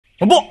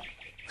我不，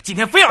今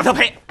天非让他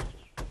赔，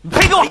你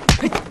赔给我！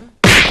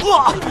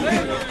哇！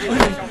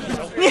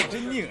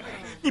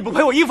你不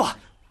赔我衣服，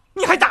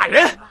你还打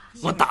人！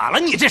我打了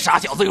你这傻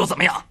小子又怎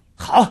么样？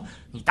好，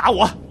你打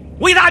我，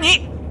我也打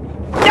你！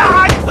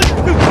呀！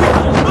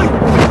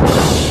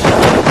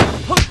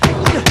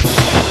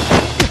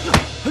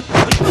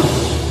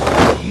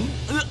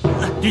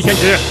季贤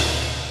之，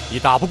你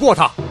打不过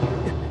他，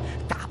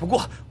打不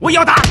过我也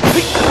要打！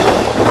师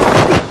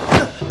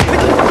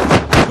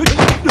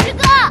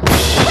哥，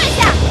跪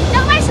下，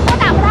让外师傅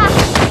打吧他。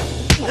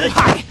我不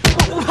怕你，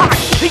我不怕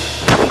你！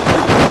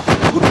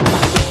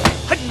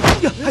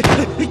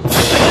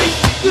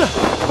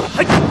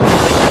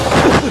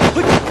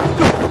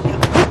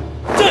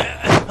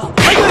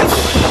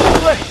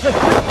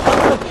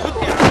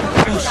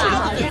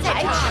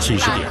七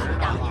师弟，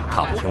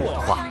他不听我的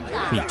话，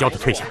你叫他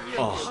退下。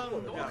哦，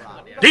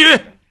李云，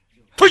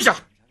退下！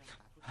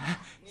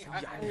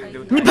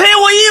你赔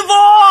我衣服！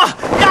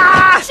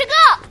呀！师哥，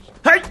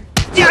哎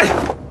呀！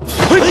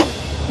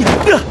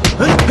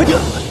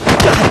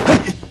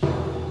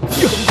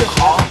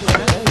好。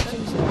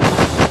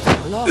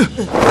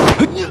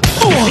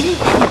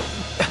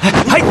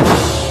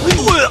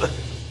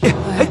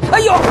哎呦！哎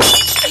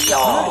呦！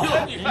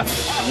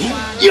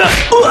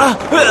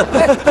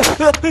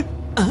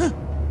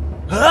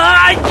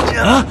哎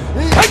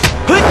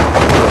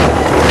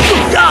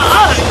呀！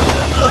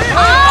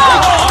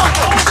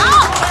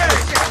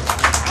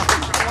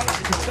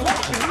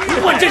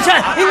万振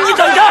山，你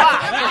等着！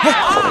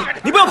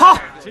你不要跑，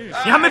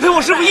你还没赔我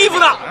师傅衣服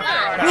呢！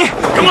你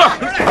云儿，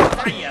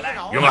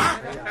云儿，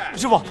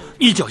师傅，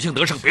你侥幸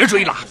得胜，别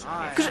追了。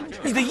可是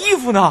你的衣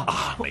服呢？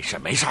啊，没事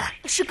没事。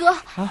师哥，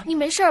你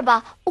没事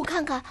吧？我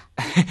看看。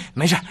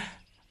没事。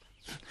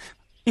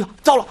哟，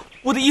糟了，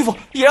我的衣服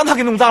也让他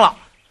给弄脏了。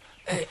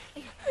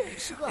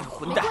师哥，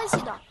混蛋，没关系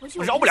的，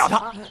我饶不了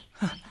他。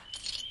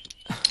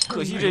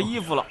可惜这衣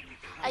服了，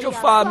这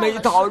饭没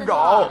讨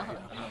着，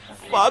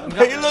反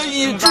赔了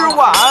一只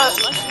碗。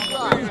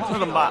那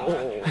怎么办？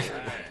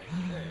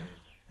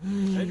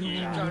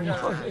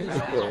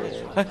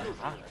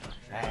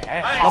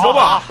老伯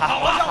伯，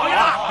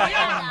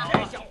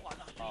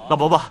老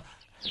伯伯，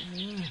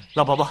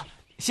老伯伯，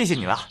谢谢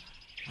你了。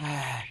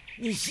哎，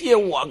你谢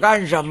我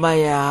干什么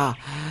呀？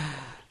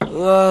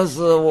饿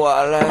死我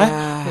了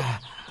呀！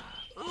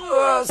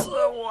饿死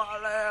我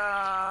了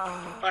呀！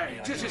哎，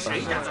这是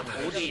谁家的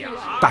徒弟呀？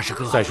大师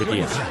哥，三师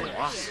弟，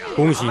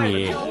恭喜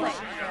你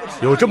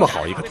有这么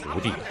好一个徒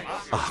弟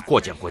啊！过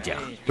奖过奖。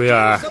龟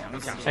儿，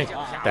哎，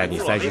带你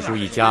三师叔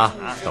一家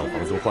到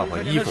房中换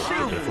换衣服，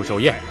准备赴寿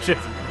宴。是，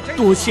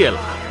多谢了。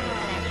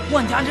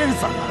万家这是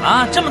怎么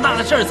了？这么大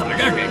的事儿，怎么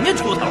让人家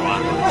出头啊？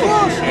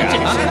真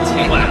是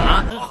奇怪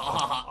啊！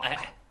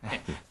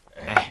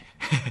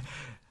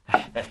好，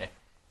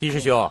狄师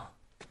兄，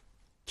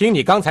听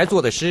你刚才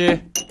做的诗，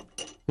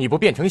你不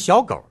变成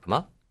小狗了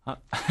吗？啊，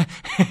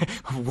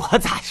我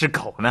咋是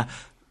狗呢？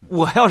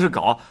我要是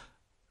狗，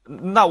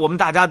那我们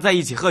大家在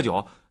一起喝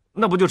酒，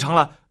那不就成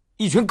了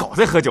一群狗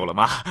在喝酒了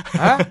吗？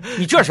哎，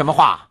你这什么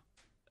话？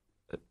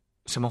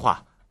什么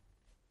话？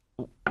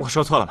我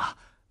说错了吗？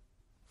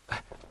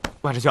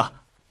万师兄，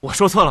我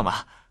说错了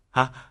吗？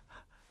啊，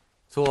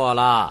错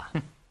了。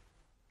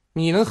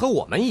你能和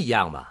我们一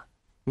样吗？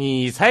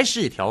你才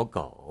是条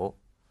狗。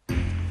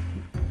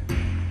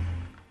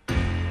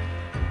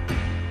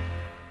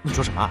你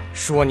说什么？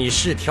说你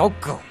是条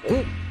狗。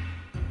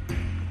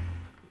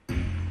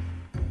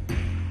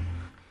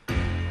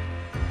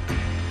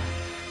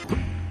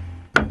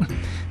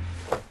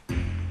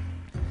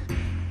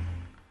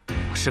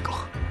我是狗，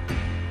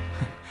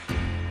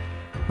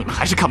你们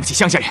还是看不起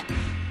乡下人。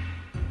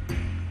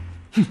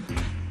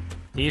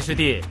狄师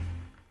弟，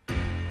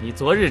你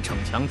昨日逞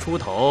强出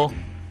头，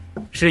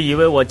是以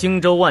为我荆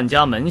州万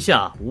家门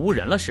下无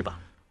人了是吧？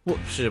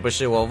是不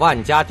是我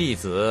万家弟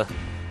子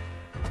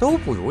都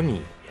不如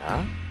你呀？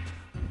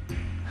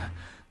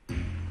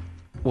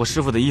我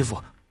师傅的衣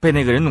服被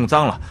那个人弄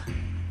脏了，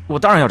我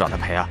当然要找他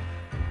赔啊！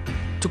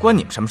这关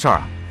你们什么事儿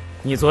啊？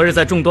你昨日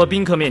在众多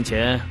宾客面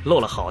前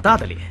露了好大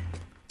的脸，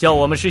叫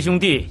我们师兄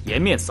弟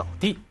颜面扫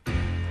地。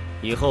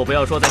以后不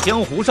要说在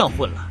江湖上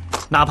混了，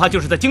哪怕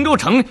就是在荆州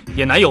城，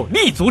也难有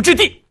立足之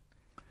地。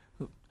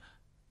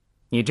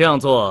你这样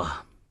做，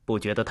不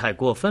觉得太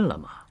过分了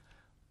吗？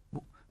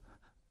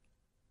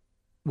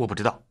我不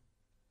知道。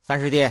三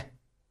师弟，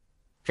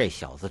这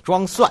小子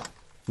装蒜，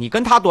你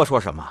跟他多说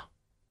什么？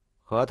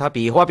和他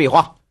比划比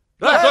划。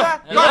来，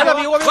和他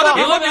比划比划，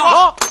比划比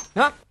划。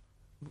啊，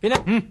别那，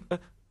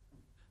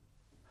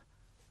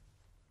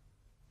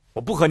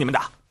我不和你们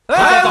打。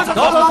哎，走，比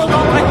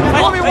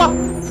划比划，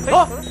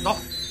走。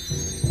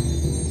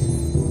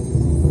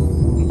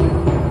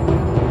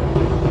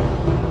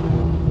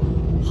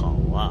好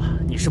啊，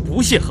你是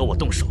不屑和我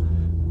动手？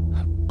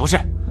不是，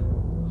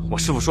我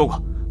师傅说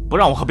过，不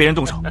让我和别人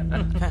动手，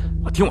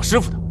我听我师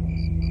傅的。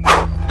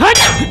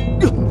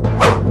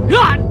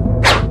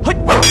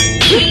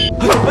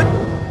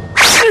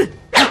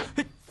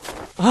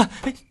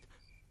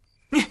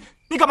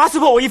你干嘛撕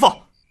破我衣服？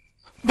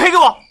赔给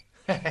我！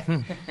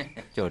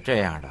就这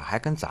样的还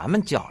跟咱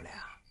们较量？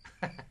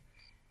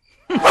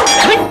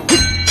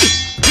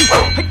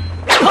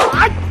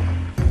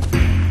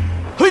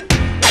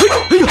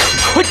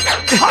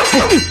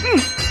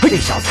这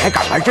小子还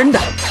敢玩真的！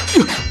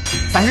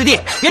三师弟，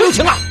别留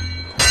情了！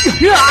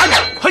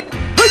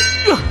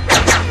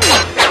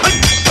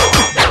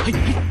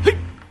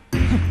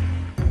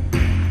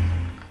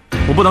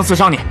我不能刺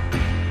伤你。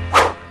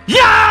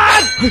呀！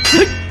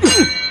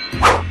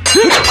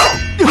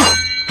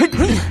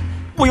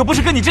我又不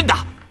是跟你真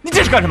打，你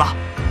这是干什么？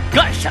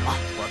干什么？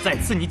我再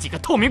刺你几个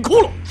透明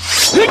窟窿！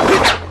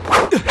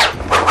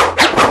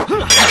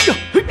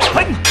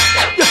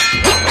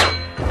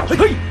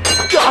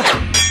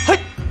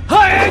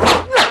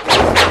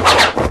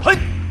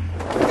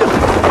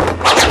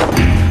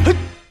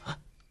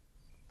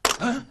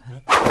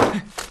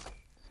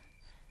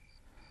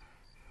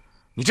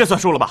你这算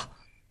输了吧？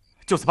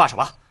就此罢手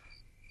吧。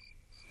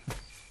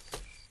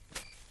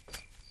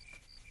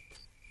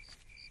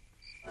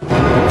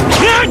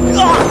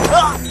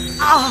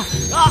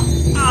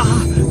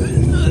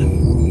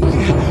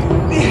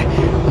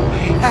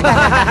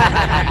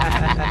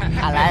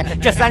看来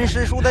这三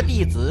师叔的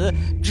弟子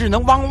只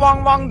能汪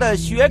汪汪的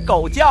学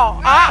狗叫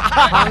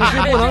啊！往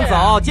事不能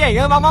走，见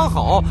人汪汪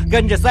吼，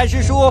跟着三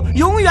师叔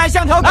永远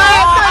像条狗。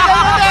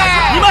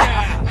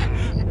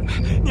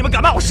你们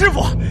敢骂我师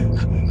傅，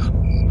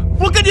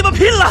我跟你们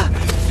拼了！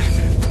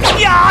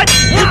呀！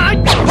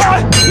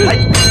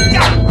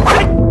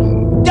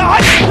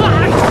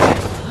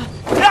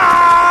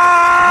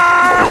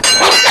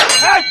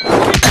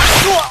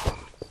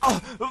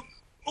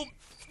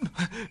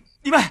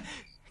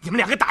你们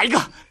两个打一个，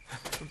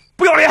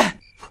不要脸！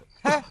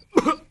哎，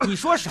你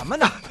说什么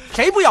呢？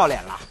谁不要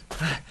脸了？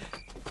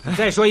你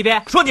再说一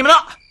遍，说你们了！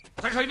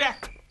再说一遍，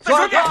再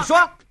说一遍！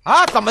说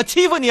啊，怎么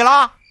欺负你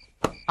了？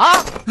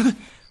啊！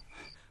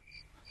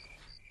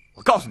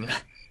我告诉你们，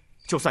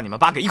就算你们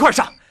8个一块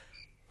上，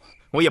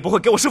我也不会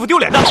给我师傅丢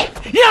脸的。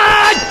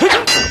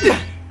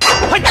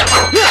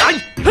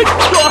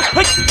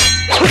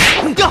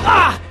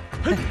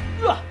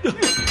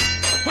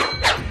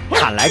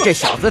看来这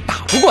小子打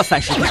不过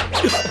三师弟，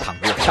倘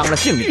若伤了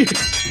性命，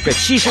这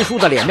七师叔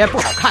的脸面不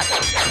好看。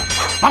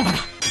帮帮他！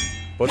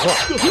不错，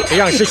别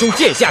让师兄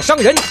剑下伤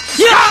人。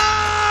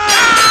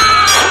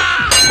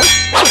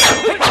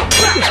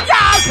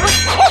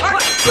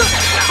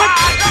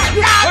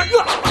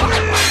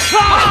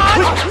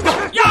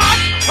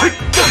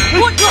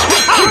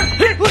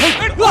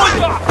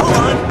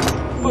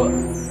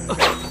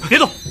别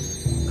动！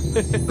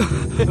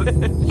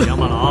乡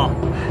巴佬，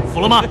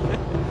服了吗？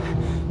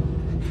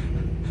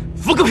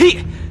服个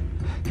屁！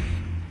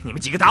你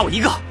们几个打我一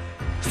个，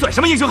算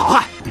什么英雄好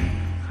汉？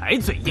还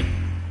嘴硬！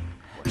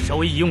我稍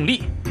微一用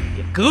力，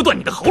便割断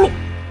你的喉咙。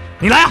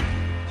你来啊！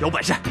有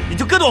本事你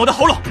就割断我的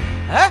喉咙！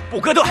哎，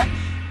不割断，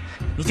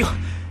你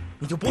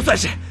就不算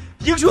是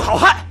英雄好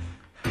汉，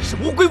是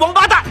乌龟王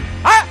八蛋！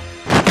哎，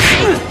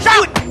杀！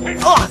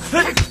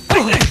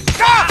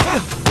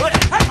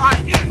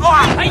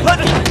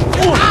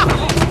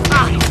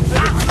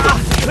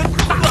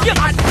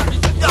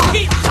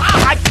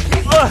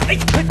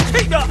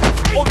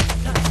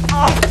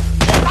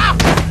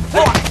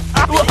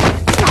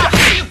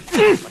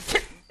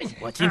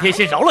我今天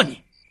先饶了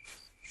你，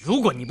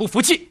如果你不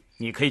服气，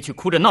你可以去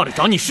哭着闹着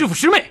找你师傅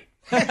师妹。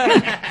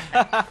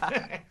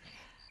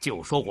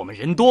就说我们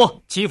人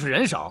多欺负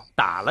人少，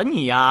打了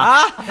你呀！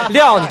啊，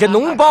料你这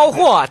脓包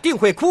货，定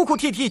会哭哭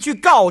啼啼去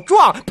告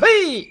状。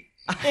呸！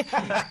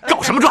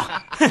告什么状？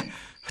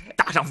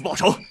大丈夫报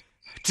仇，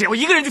只要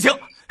一个人就行。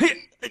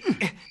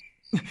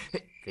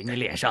给你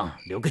脸上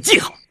留个记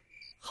号，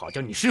好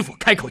叫你师傅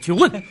开口去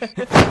问。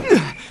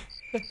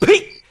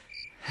呸！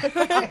哎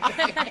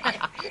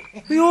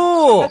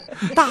呦，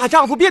大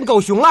丈夫变狗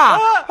熊了！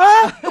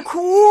哎，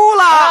哭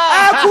了！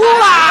哎，哭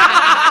了！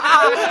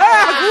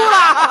哎，哭了！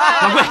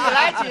掌柜，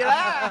起来！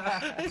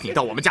你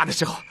到我们家的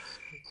时候，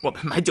我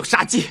们买酒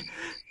杀鸡，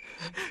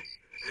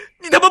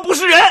你他妈不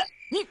是人！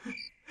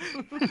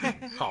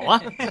好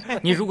啊，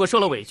你如果受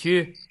了委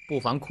屈，不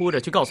妨哭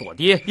着去告诉我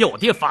爹，要我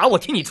爹罚我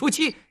替你出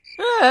气。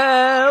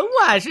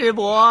万师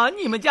伯，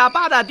你们家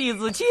8大弟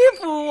子欺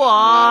负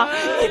我，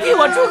你替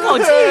我出口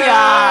气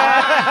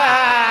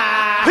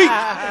呀！呸！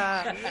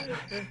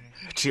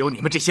只有你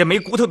们这些没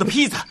骨头的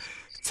坯子，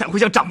才会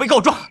向长辈告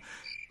状，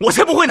我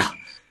才不会呢！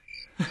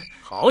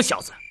好小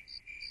子，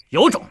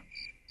有种！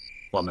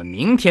我们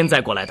明天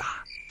再过来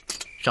打。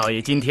少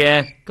爷今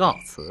天告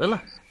辞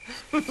了。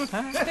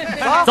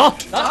走！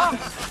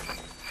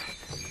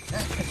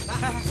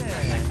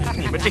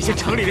你们这些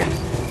城里人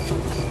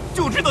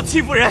就知道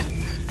欺负人，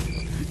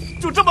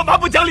就这么蛮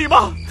不讲理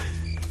吗？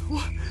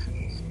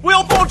我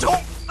要报仇！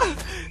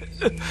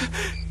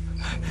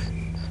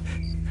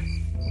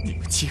你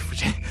们欺负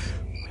人，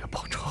我要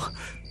报仇！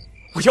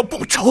我要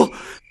报仇！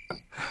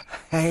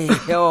哎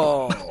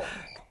呦，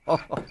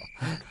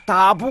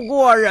打不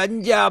过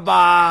人家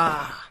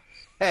吧？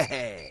嘿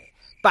嘿，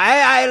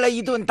白挨了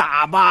一顿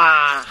打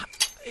吧？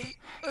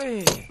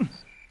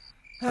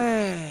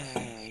哎，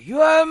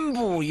冤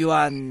不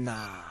冤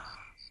呐？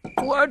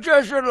我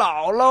这是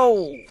老喽，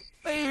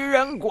没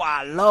人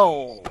管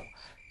喽，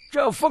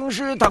这风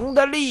湿疼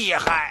的厉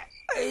害，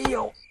哎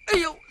呦，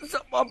怎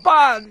么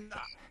办呢？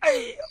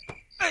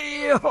哎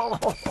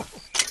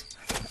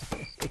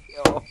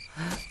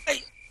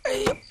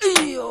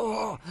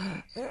呦，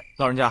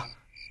老人家，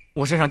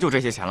我身上就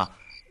这些钱了，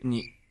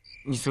你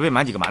随便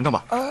买几个馒头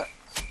吧。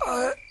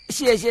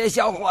谢谢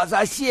小伙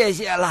子，谢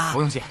谢了。不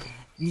用谢，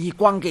你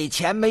光给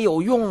钱没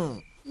有用，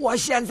我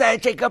现在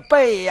这个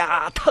背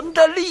呀疼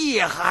得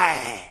厉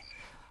害，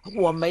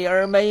我没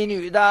儿没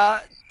女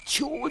的，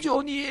求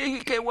求你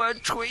给我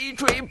捶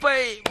捶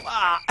背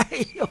吧！哎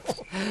呦，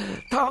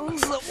疼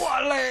死我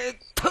了，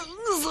疼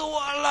死我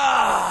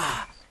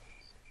了！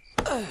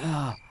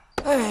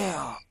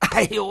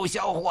哎呦，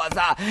小伙子，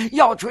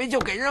要捶就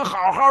给人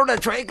好好的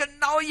捶，跟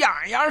挠痒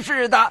痒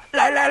似的。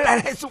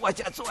来，坐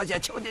下，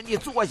求求你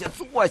坐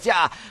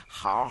下，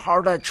好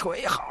好的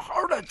捶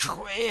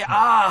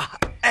啊！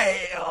哎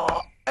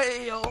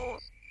呦，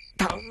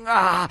疼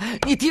啊！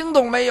你听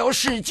懂没有？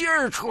使劲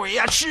儿捶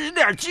呀，使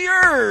点劲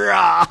儿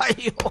啊！哎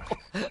呦，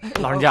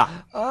老人家，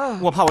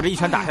我怕我这一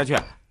拳打下去，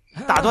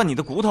打断你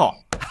的骨头。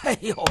哎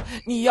呦，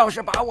你要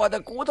是把我的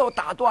骨头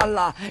打断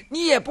了，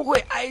你也不会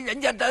挨人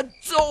家的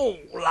揍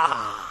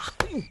啦。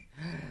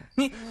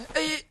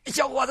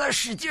小伙子，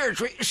使劲儿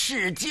捶，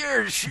使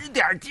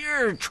点劲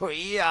儿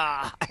捶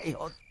呀！哎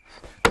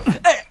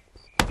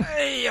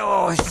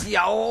呦，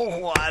小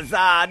伙子，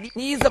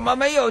你怎么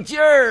没有劲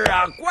儿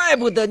啊？怪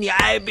不得你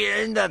挨别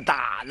人的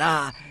打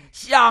呢。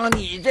像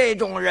你这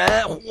种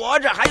人，活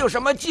着还有什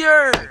么劲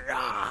儿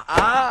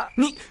啊？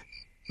你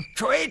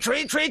捶，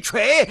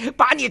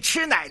把你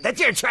吃奶的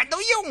劲儿全都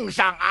用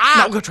上啊！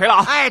那我可捶了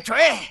啊！捶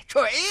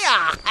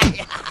呀！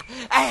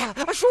哎呀，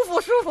舒服，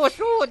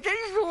真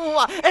舒服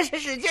啊！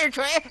使劲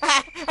捶，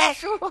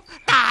舒服，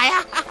打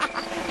呀！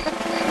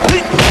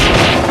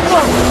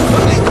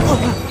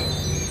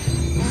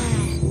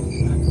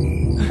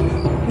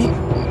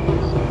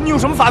你用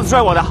什么法子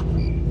摔我的？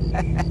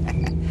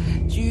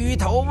举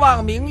头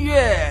望明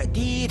月，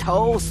低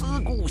头思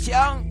故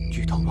乡。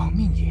举头望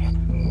命也，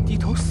低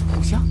头思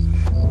故乡。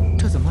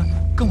这怎么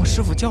跟我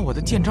师傅教我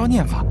的剑招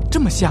念法这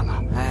么像啊？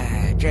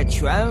这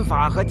拳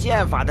法和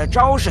剑法的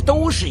招式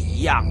都是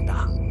一样的，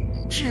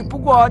只不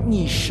过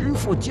你师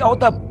傅教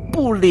的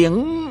不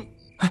灵。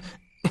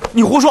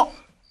你胡说！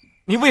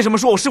你为什么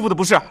说我师傅的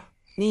不是？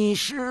你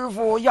师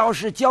傅要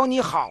是教你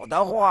好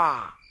的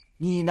话，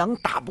你能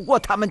打不过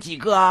他们几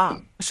个啊？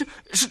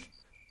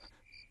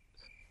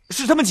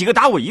是他们几个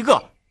打我一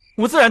个，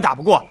我自然打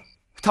不过。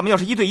他们要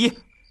是1对1，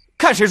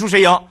看谁输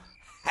谁赢。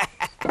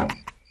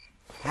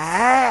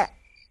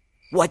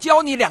我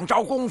教你2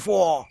招功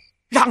夫，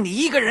让你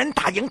一个人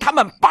打赢他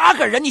们8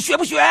个人，你学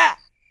不学？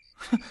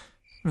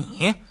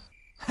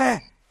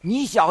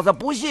你小子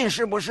不信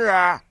是不是？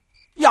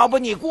要不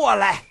你过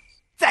来，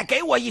再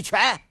给我一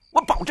拳，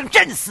我保证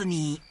震死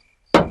你。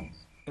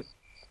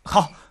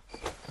好，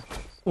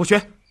我学。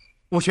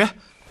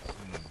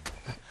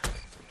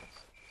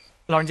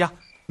老人家，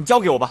你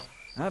教给我吧。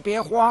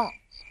别慌，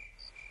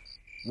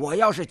我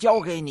要是教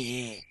给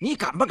你，你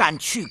敢不敢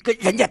去跟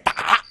人家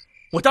打？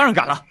我当然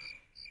敢了，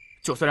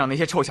就算让那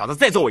些臭小子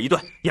再揍我一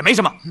顿也没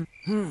什么。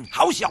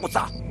好小子，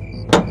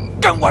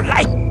跟我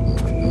来。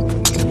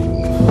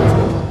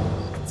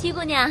七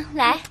姑娘，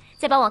来，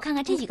再帮我看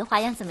看这几个花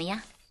样怎么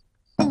样？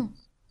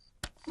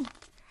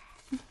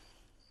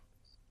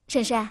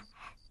婶婶，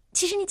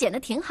其实你剪得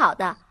挺好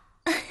的。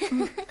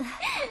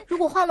如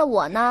果换了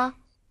我呢，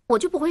我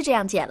就不会这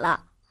样剪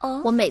了。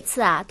我每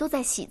次啊都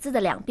在喜字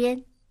的两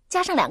边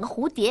加上2个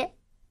蝴蝶。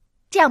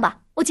这样吧，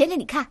我剪给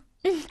你看。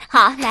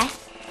好，来。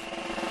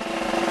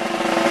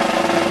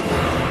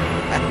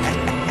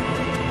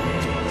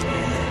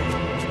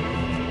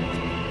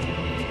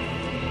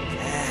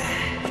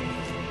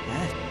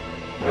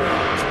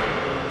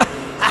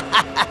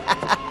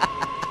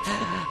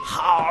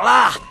好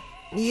了，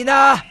你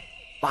呢，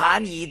把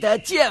你的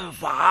剑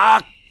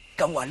法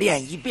跟我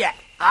练一遍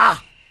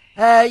啊！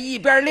一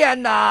边练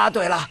呢，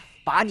对了，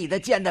把你的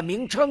剑的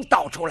名称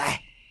道出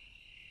来。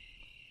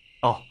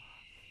哦。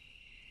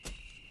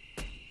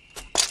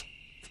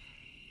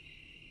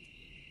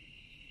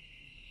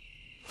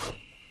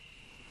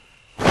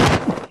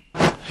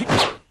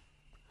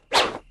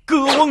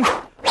歌翁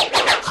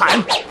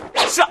喊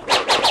上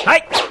来，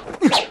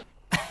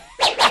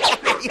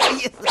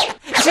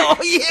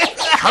有意思，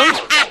疼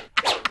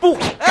不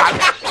敢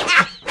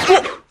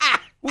过。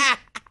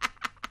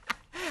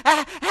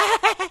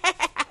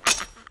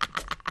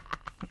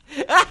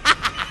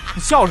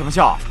笑什么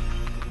笑？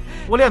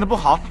我练得不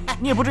好，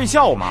你也不至于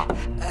笑我嘛。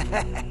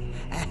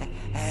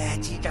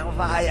齐成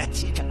发呀，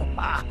齐成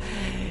发，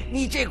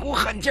你这股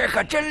狠劲儿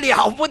可真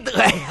了不得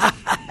呀！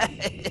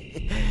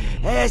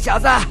小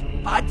子，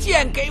把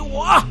剑给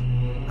我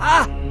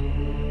啊！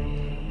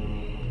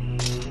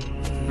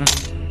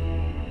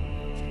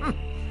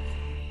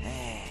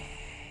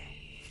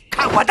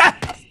看我的！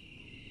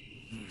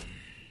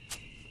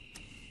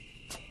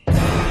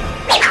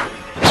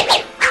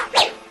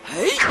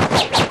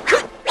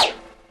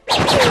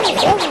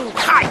轰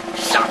嗨，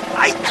上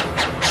来！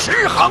是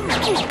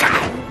敢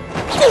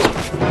过。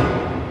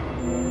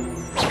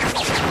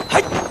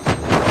嘿，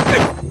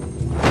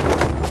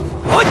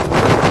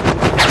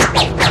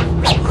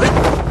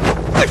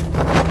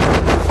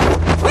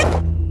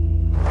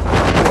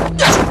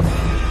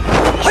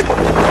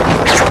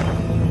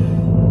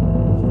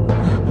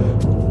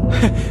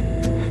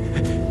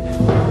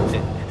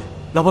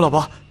老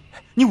伯，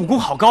你武功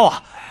好高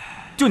啊！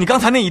就你刚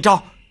才那一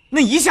招，那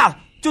一下子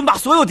就能把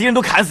所有敌人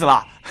都砍死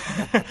了，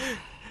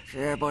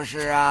是不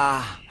是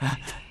啊？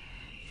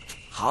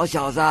好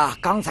小子，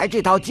刚才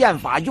这套剑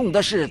法用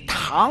的是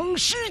唐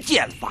诗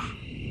剑法。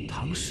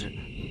唐诗？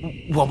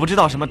我不知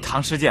道什么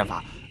唐诗剑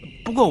法，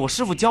不过我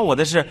师傅教我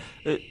的是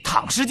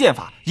躺尸剑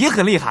法，也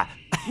很厉害。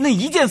那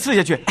一剑刺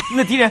下去，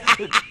那敌人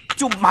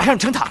就马上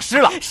成躺尸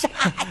了。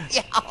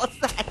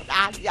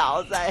傻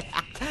小子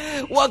呀！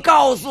我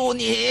告诉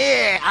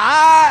你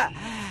啊，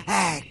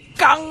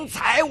刚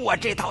才我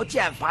这套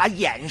剑法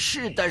演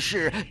示的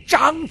是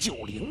张九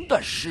龄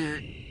的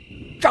诗，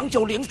张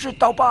九龄知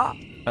道吧？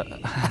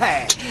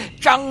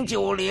张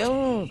九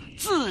龄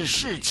自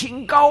视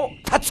清高，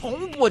他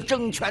从不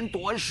争权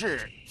夺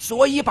势，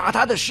所以把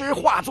他的诗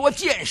化作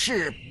剑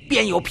势，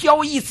便有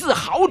飘逸自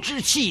豪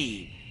之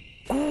气。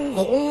孤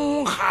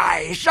鸿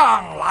海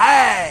上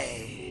来，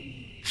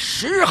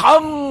石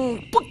横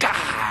不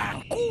敢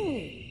顾。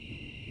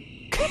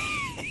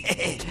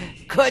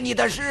可你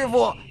的师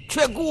傅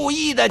却故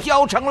意的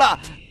教成了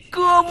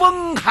歌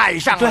翁海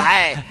上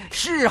来，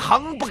石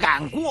横不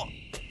敢过。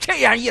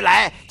这样一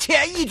来，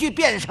前一句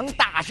变成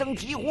大声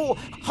疾呼，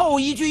后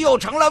一句又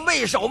成了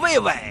畏首畏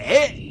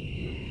尾。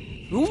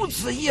如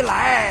此一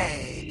来，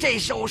这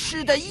首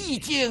诗的意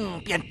境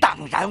便荡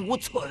然无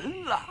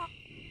存了。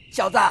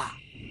小子，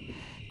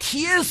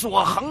铁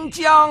索横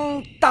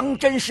江当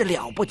真是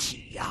了不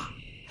起呀，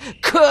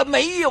可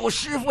没有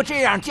师傅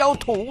这样教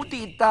徒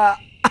弟的。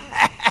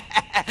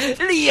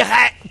厉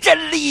害，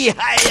真厉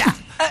害呀！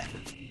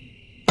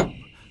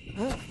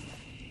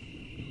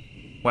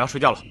我要睡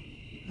觉了，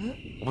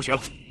我不学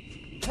了。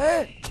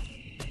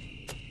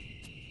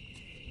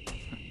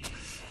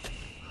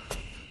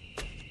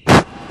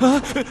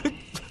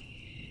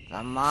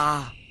怎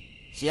么，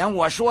嫌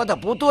我说的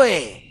不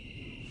对，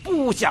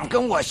不想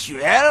跟我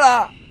学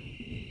了？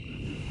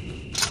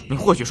你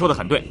或许说的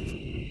很对，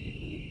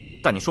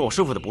但你说我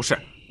师傅的不是，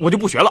我就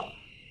不学了。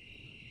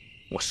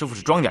我师傅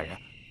是庄稼人，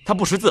他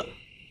不识字，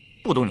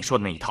不懂你说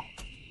的那一套。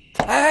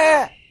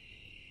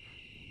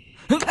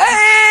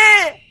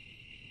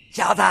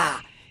小子，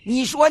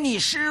你说你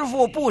师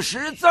傅不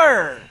识字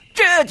儿，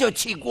这就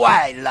奇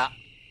怪了。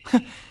哼，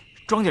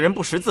庄稼人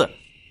不识字，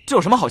这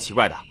有什么好奇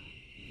怪的？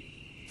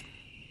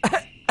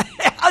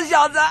好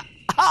小子，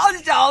好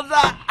小子，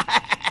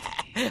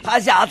好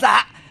小子，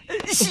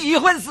喜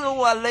欢死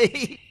我了！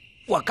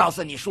我告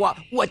诉你说，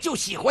我就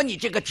喜欢你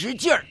这个直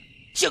劲儿。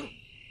行，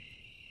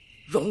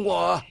容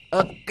我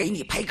给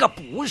你赔个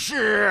不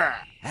是。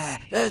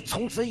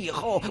从此以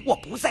后我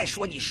不再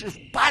说你师傅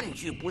半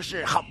句不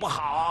是，好不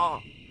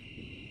好？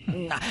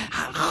那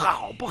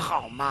好不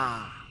好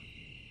嘛？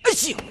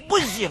行不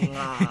行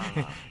啊？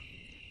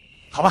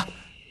好吧，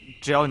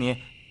只要你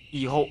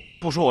以后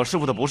不说我师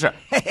傅的不是，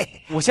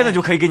我现在就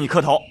可以给你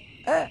磕头。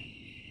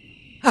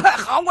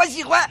好，我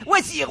喜欢，我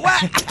喜欢。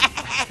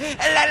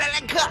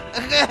来，磕。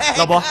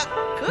老伯，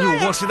你武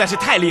功实在是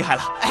太厉害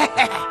了，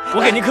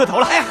我给您磕头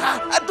了。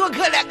好，多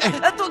磕两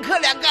个，多磕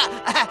两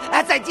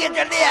个，再接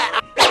着练。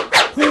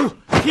呼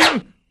听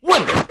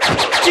问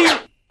金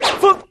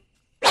风，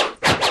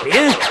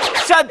连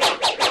山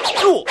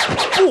若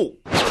不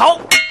逃。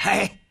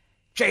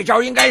这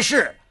招应该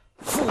是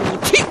俯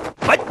听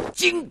闻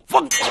惊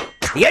风，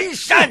连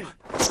山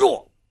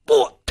若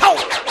波涛。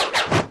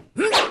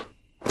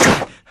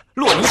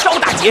落泥烧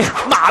大捷，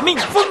马命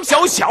风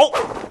小小；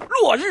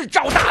落日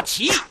照大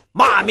旗，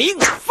马鸣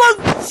风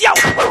萧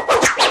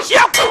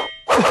萧。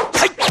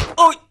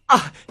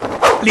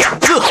两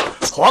个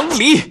黄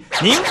鹂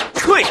鸣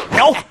翠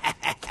鸟。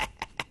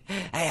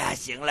哎呀，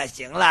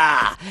行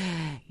了，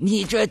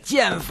你这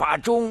剑法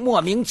中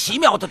莫名其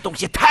妙的东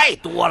西太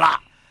多了。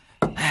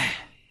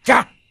这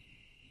样，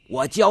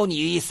我教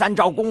你3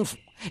招功夫，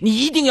你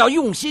一定要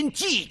用心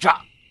记着。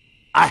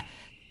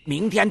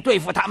明天对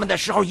付他们的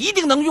时候一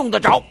定能用得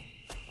着。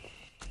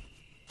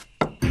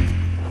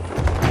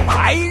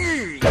白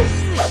日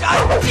依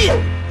山尽，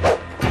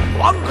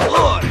黄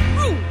河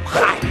入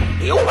海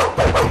流。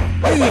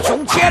欲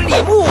穷千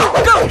里目，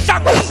更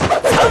上一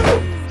层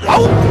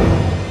楼。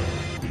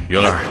云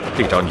儿，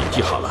这招你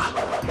记好了。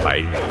白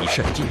日依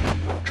山尽，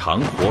长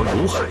河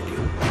入海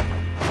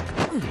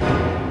流。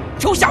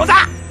臭小子，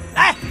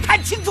来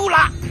看清楚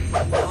了。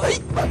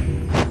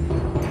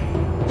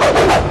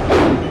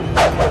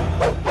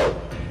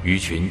鱼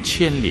群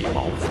千里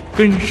毛，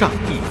跟上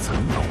一层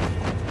楼。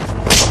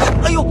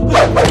哎呦！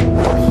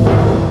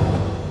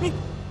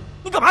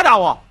你干嘛打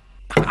我？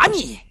打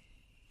你！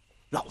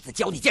老子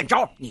教你剑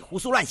招，你胡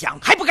思乱想，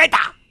还不该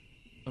打？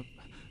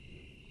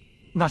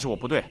那是我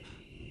不对。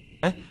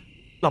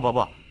老伯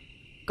伯，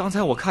刚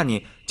才我看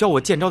你教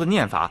我剑招的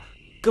念法，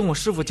跟我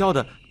师傅教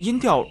的音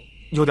调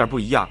有点不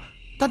一样，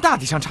但大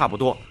体上差不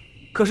多，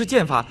可是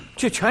剑法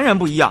却全然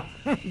不一样。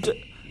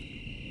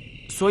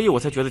所以我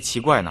才觉得奇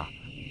怪呢。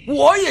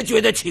我也觉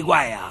得奇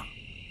怪呀。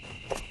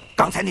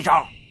刚才那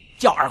招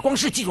叫耳光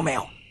式，记住没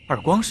有？耳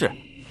光式，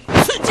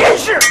刺剑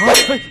式。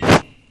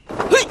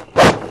嘿，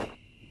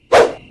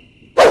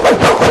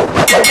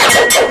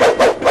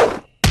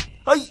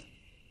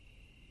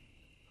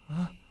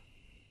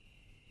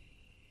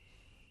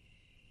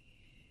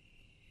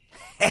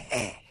哎，嘿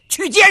嘿，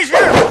去剑式。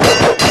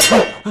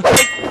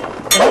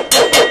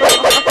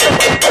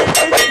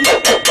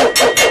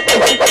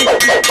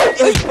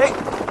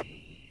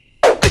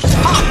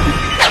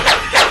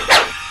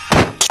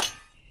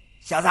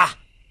小子，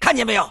看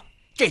见没有？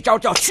这招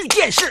叫去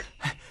剑式。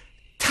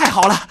太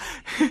好了！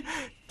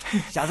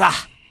小子，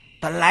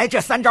本来这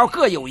3招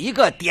各有一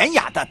个典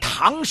雅的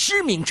唐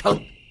诗名称，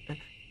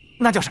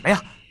那叫什么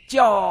呀？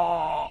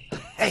叫……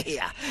哎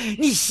呀，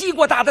你西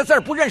瓜大的字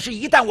不认识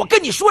一旦我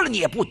跟你说了你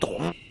也不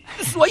懂，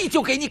所以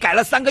就给你改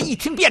了3个一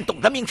听便懂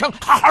的名称，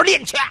好好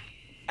练去。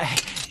哎，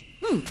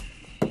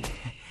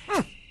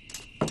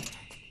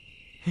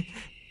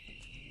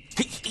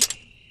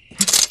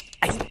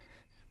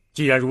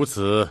既然如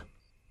此，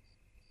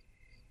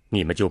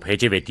你们就陪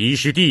这位敌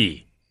师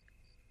弟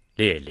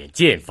练练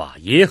剑法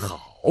也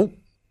好。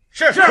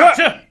是。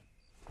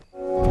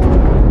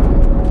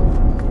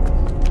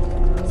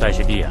三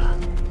师弟啊，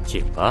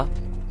请吧。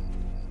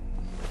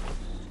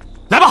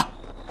来吧！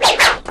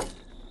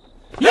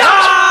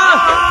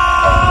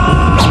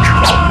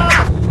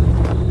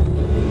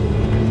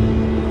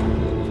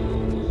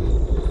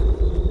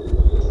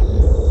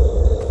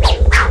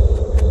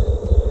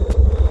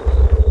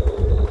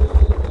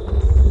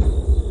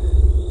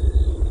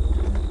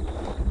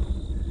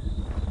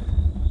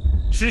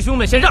师兄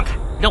们先让开，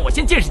让我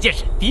先见识见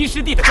识敌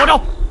师弟的高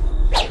招。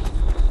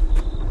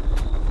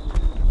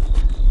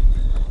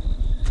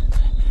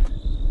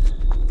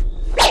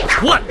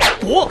万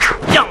国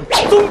仰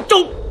宗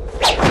周，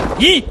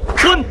衣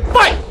冠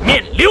拜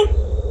冕旒，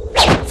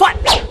饭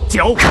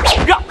脚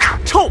让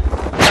臭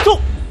揍，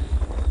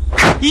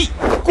衣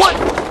冠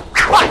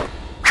拜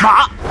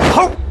马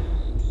猴。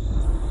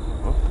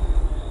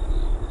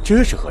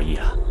这是何意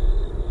啊？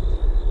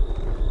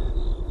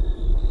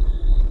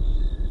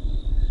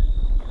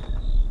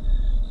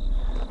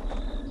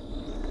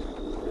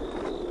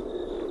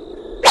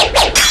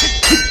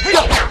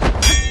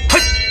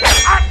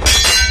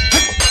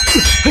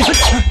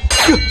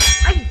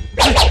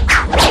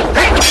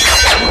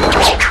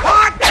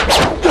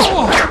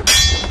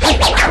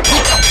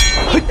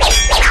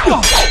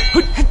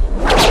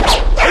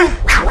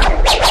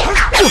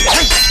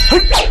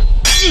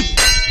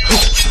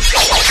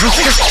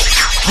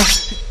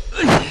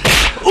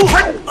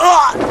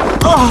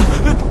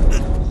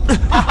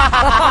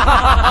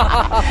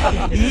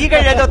一个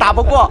人都打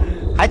不过，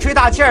还吹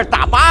大气儿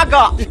打8个。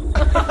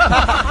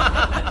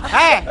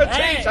哎，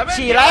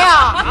起来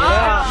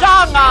呀，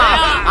上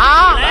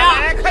啊，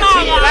快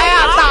起来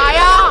呀，打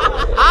呀，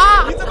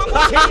啊！你怎么不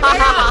起来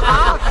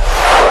呀？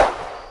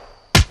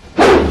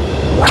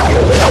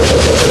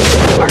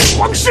耳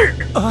光式，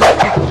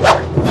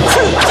刺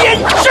剑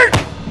式，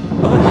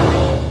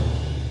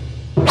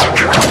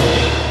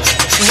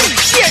刺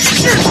剑式，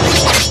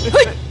嘿。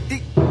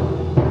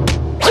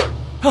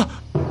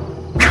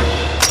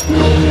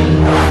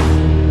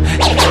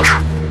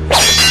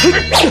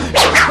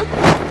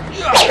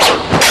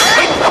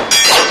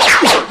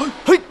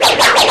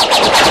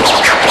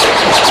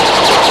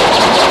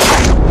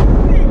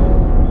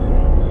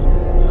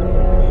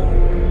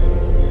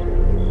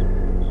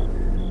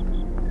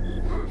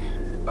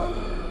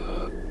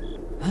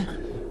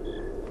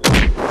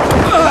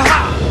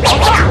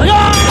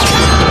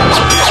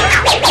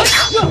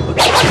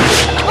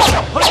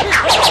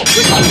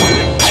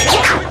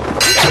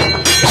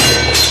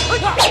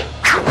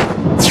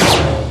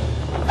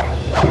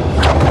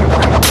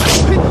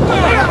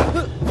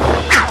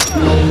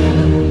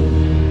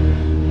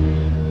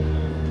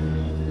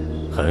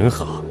很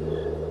好。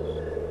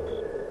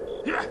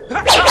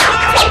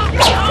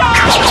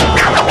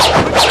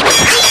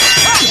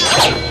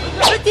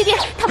爹爹，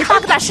他们8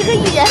个打10个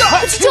1人，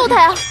快去救他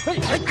呀！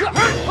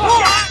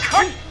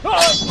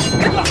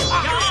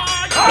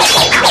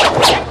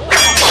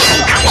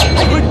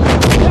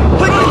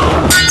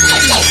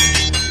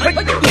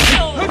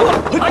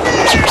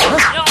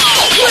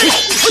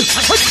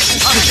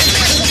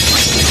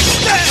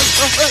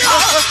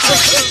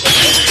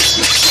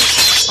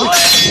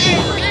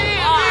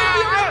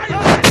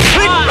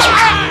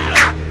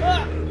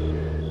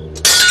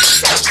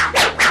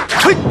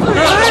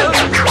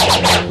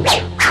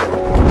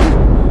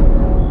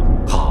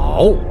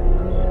好，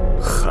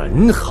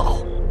很好。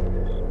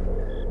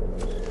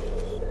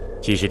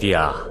七师弟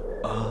啊，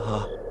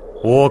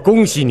我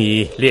恭喜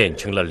你练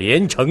成了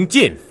连城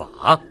剑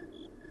法，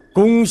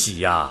恭喜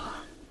呀，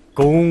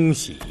恭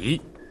喜！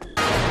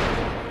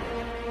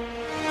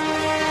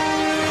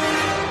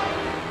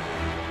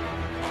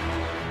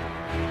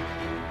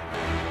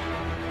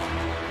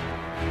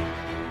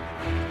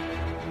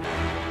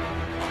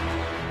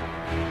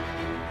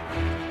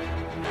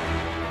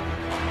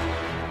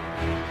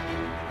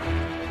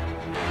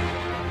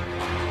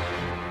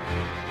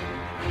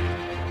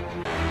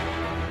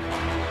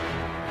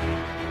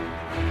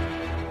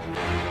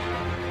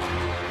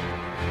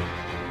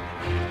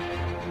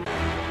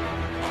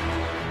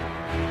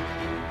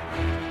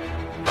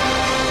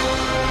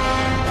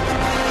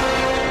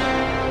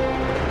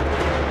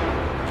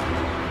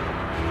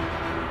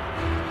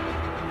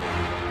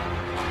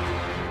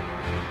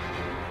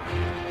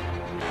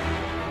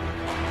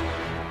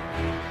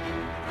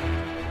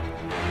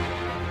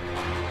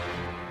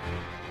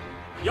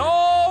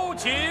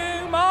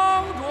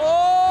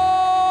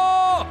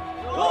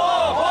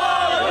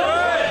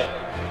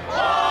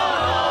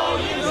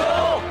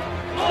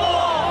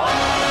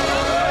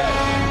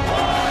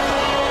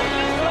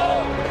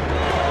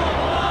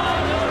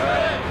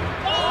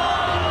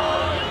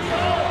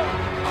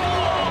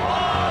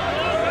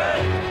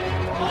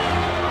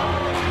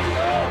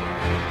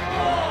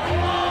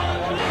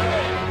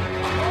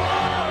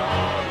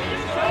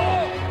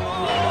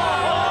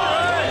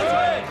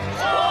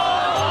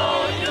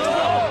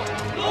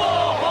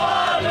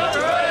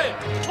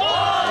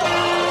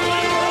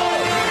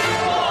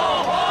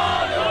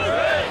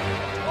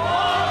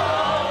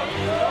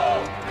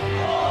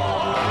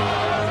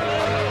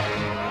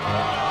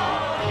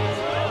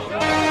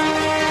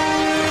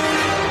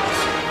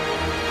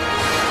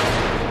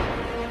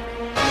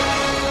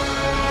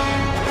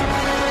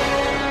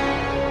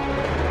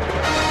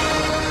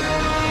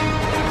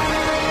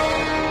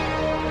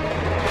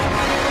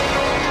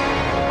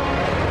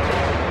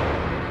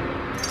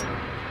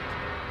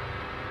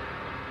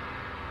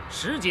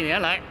 10几年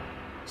来，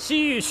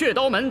西域血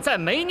刀门在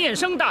梅念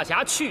生大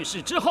侠去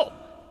世之后，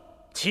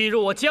欺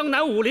辱我江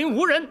南武林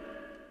无人，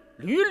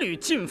屡屡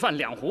进犯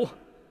两湖，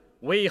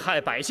危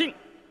害百姓。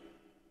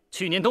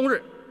去年冬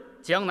日，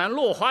江南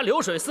落花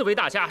流水4位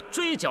大侠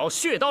追剿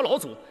血刀老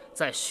祖，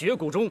在雪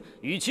谷中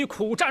与其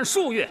苦战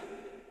数月。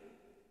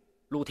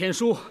陆天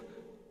书、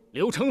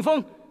刘成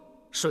风、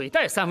水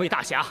袋3位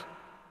大侠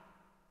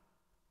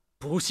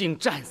不幸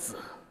战死。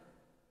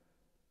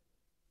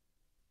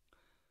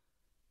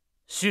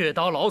血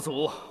刀老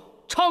祖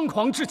猖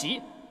狂至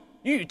极，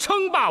欲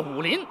称霸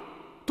武林，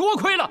多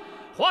亏了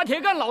滑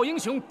铁干老英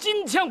雄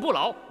金枪不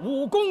老，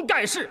武功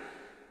盖世，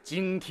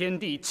惊天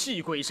地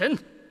泣鬼神，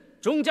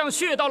终将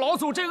血刀老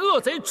祖这恶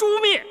贼诛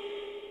灭。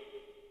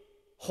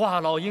华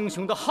老英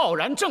雄的浩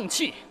然正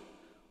气，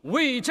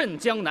威震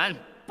江南，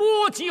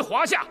波及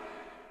华夏，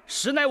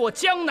实乃我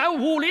江南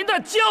武林的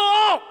骄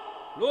傲。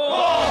落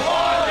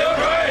花流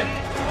水，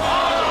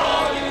华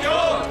老英雄；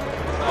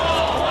落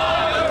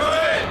花流水，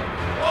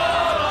华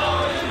老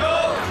英雄；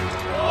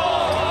落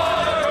花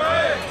流水，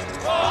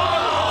华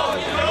老英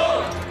雄；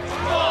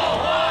落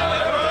花流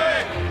水，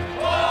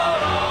华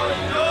老英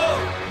雄；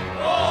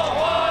落花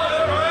流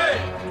水，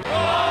华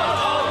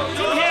老英雄。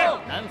今天，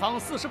南方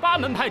48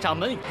门派掌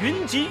门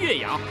云集岳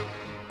阳，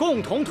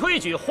共同推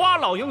举花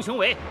老英雄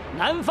为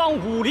南方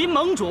武林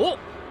盟主。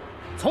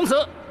从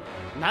此，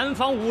南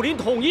方武林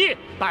统一，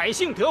百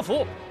姓得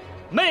福，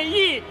美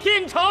意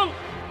天成。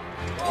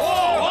落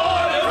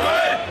花流水，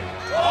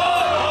华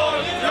老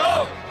英雄；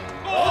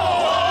落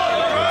花流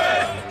水，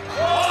华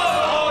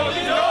老英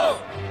雄；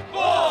落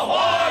花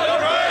流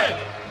水，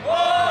华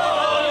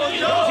老英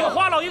雄。有请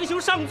花老英雄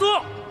上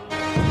座。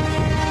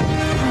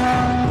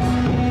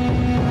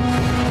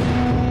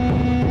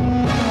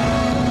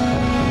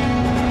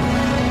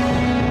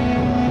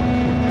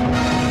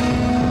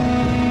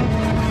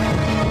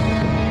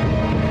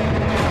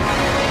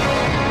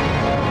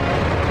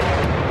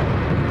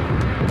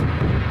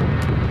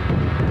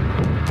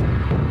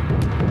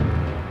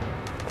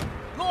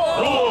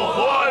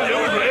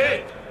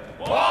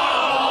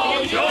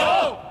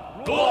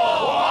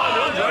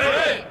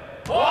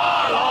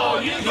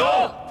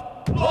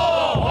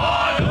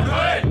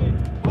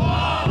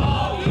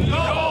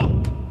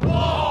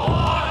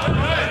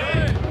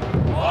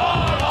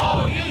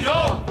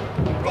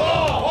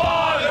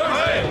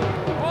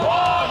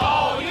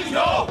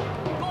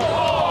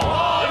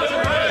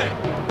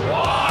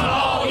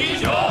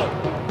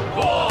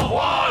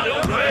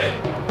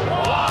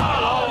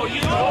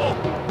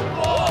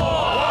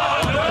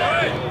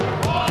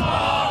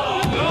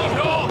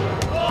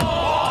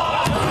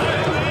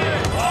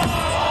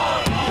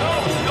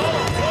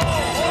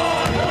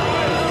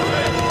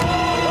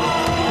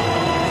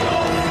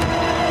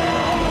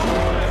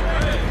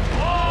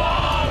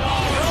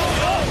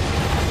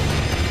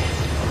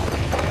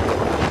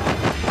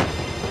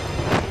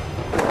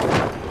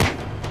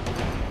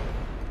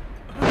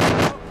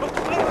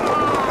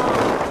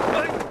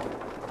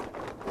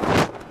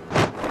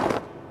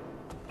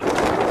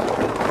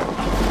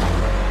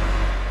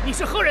你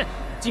是何人？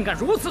竟敢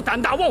如此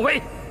胆大妄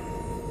为！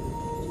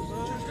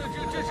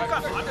这是干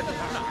嘛的？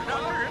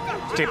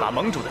这把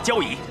盟主的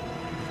交椅，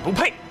不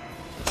配。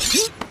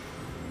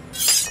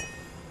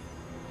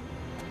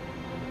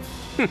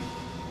哼，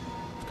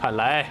看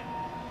来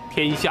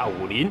天下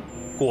武林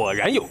果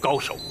然有高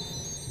手。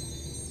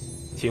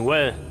请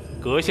问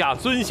阁下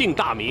尊姓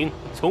大名，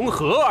从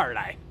何而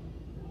来？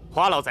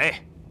花老贼，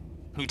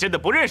你真的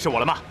不认识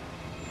我了吗？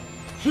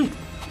哼，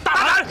大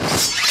胆！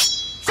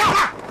下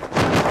话！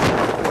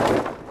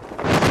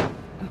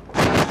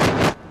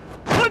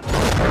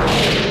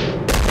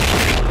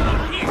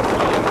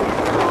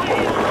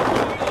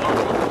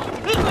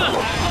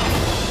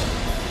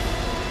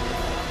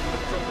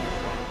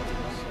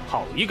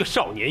好一个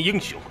少年英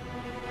雄，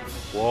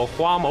我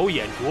花某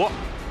眼拙，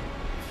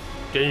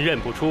真认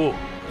不出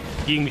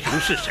英雄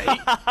是谁。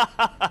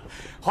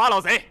花老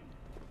贼，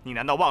你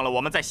难道忘了我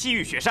们在西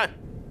域雪山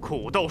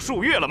苦斗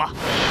数月了吗？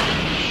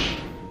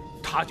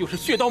他就是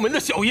血刀门的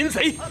小淫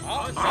贼，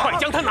快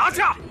将他拿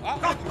下！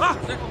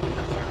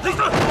立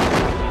正！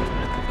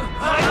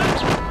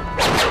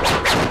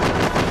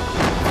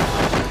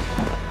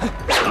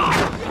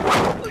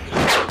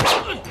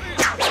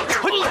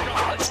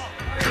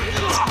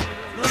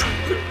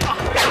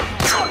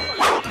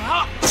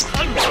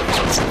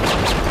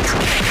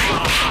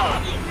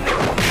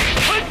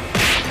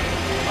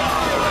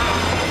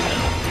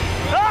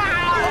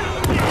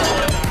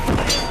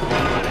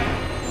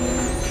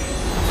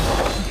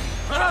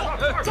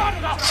抓住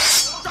他！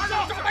抓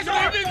住！把小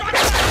淫贼抓住！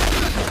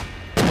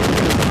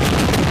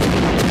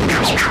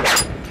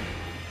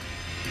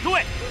诸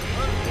位，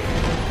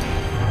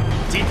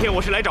今天我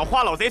是来找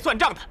花老贼算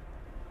账的，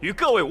与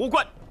各位无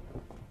关。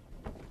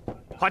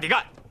花铁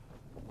干，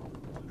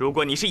如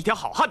果你是一条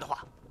好汉的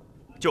话，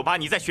就把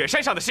你在雪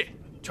山上的事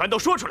全都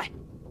说出来。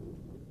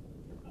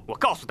我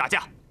告诉大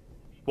家，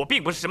我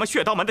并不是什么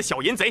血刀门的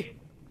小淫贼，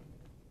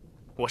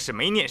我是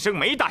梅念生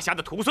梅大侠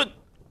的徒孙，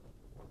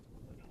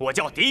我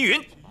叫狄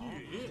云。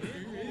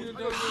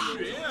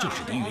他就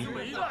是狄云。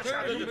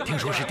听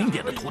说是丁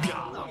典的徒弟。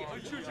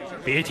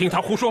别听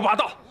他胡说八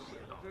道。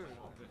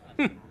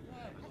哼，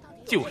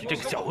就是这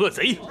个小恶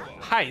贼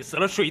害死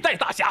了水袋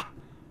大侠，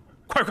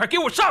快快给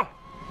我上！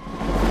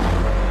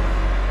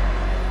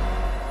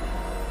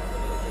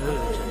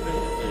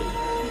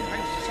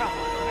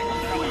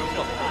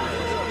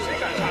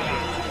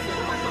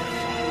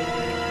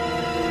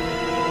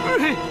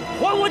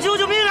还我救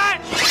救命来！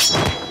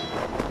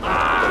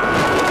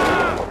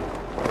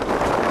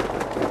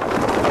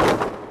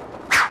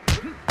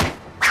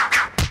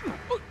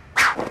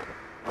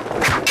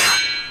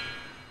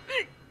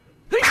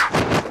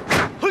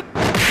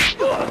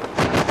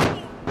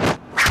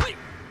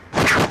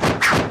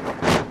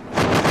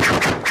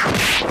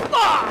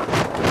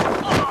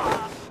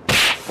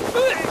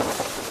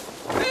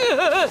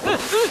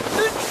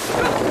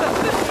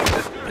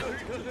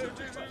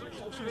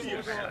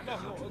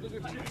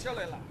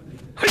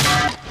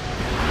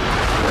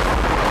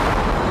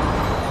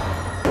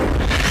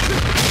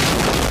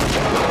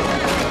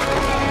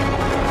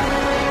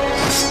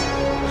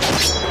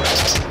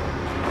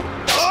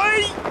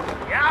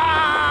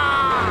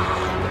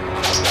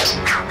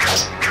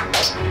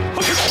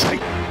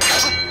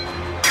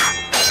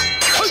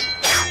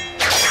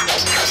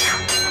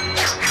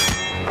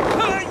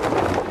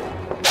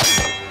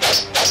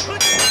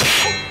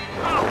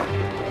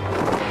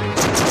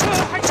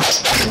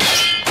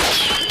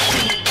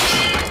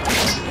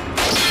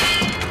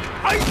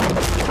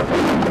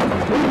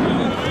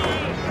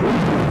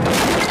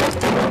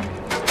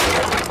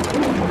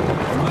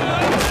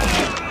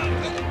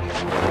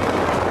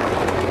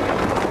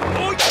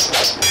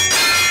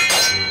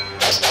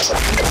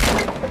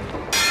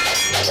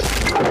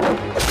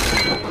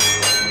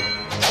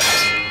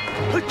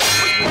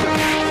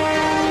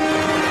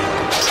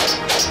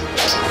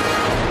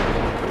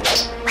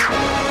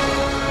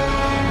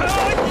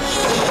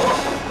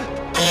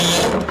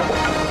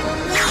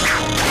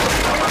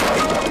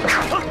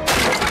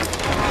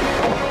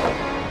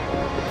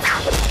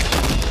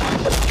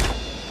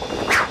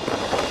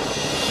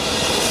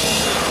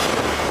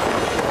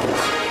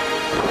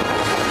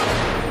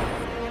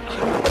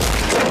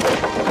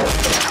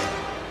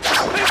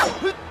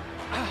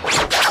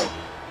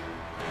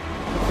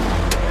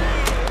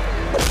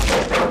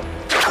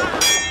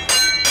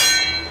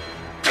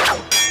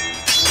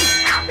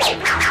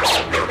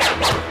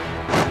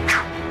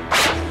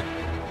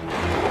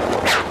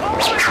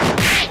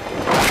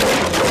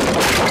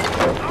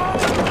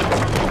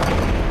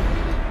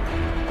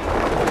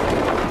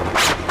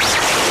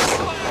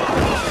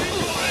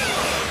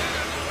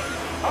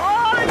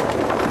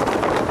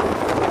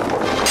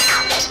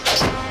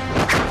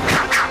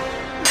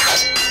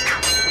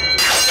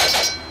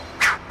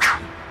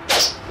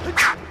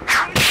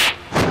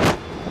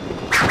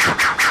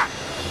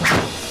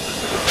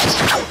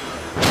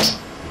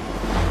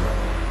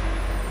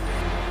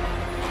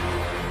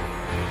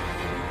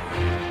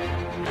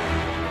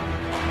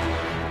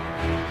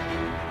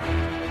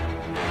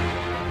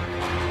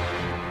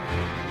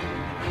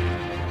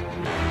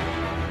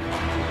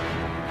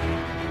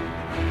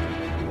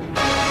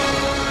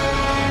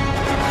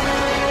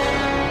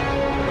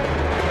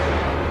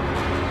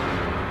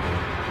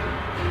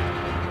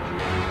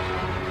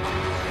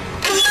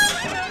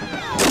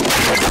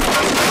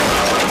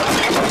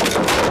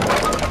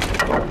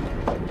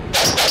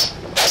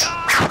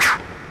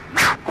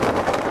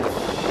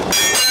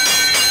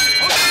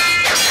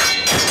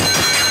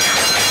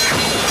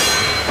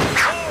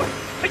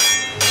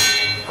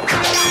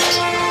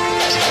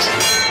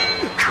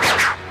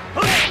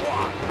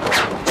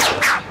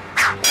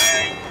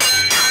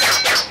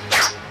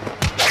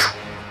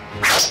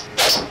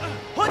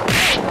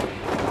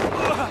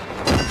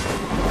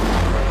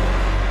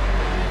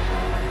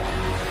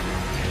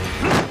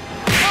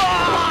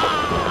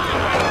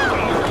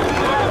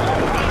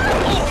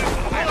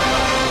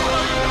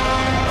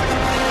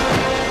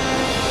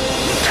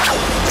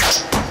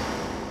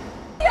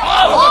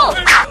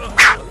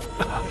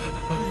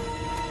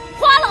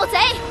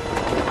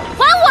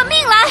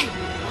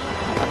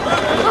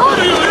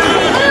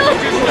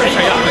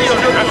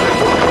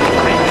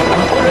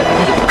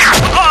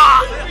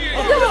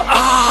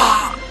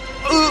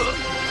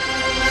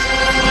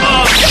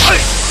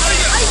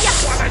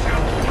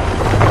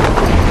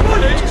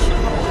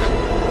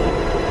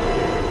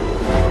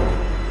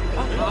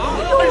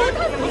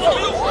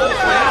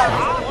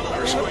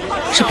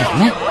是表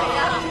妹。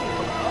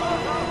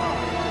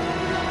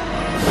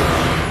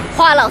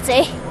花老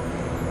贼，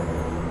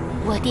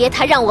我爹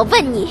他让我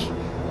问你，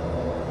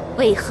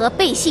为何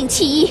背信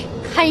弃义、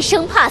贪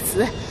生怕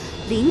死，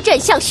临阵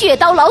向血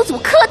刀老祖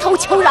磕头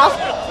求饶？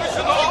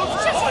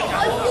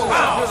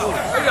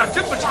哎呀，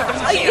真不是个东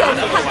西啊！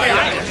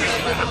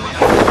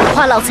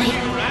花老贼，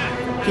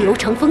刘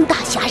成风大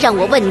侠让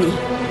我问你，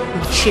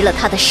你吃了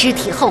他的尸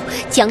体后，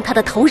将他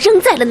的头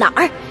扔在了哪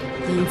儿？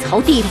阴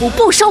曹地府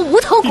不收无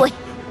头鬼。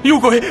有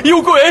鬼！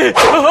有鬼！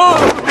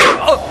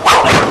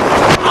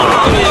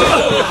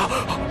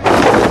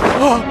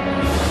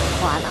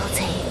花老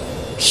贼，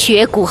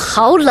血骨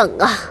好冷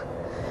啊！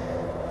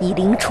你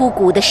临出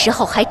谷的时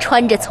候还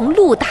穿着从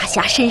陆大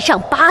侠身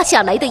上扒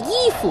下来的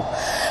衣服，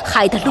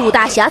害得陆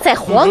大侠在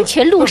黄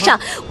泉路上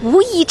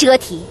无衣遮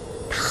体，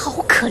他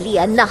好可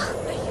怜呐。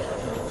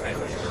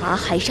他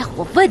还让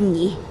我问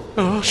你，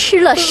吃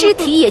了尸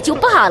体也就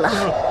罢了，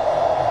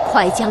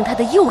快将他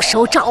的右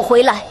手找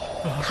回来，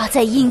他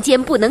在阴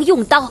间不能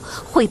用刀，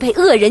会被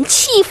恶人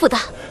欺负的。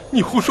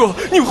你胡说！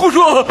你胡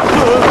说！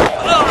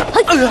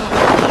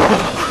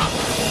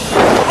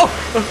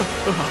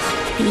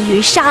狄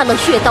云杀了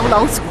血刀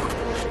老祖，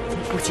你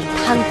不仅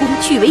贪功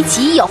据为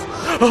己有，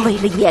为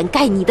了掩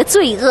盖你的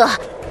罪恶，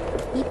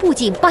你不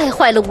仅败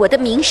坏了我的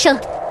名声，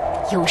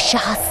又杀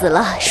死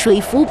了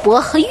水福伯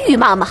和玉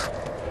妈妈，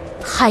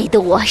害得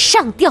我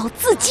上吊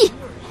自尽。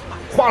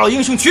华老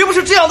英雄绝不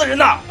是这样的人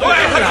呐！对，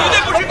他绝对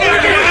不是这样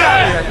的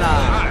人呐，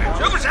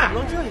绝不是。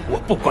我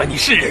不管你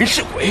是人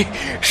是鬼，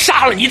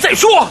杀了你再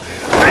说。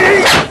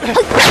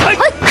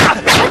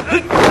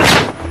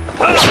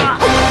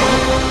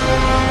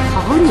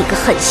好你个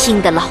狠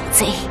心的老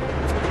贼！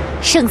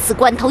生死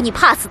关头你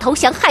怕死投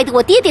降，害得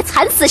我爹爹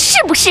惨死，是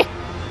不是？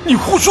你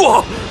胡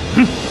说！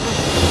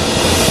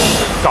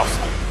告诉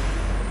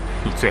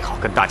你，你最好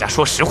跟大家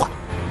说实话，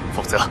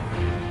否则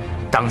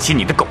当心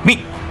你的狗命。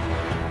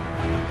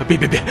别，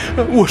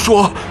我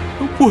说，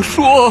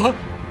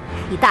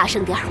你大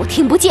声点，我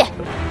听不见。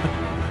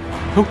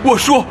我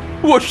说，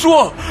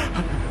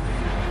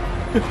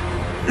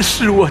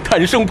是我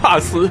贪生怕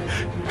死，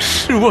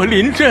是我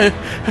临阵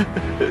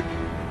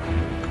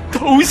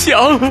投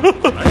降。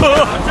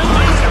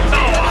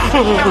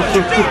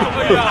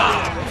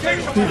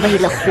你为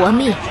了活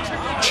命，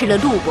吃了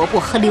陆伯伯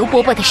和刘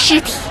伯伯的尸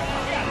体。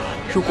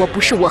如果不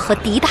是我和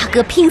狄大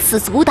哥拼死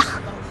阻挡，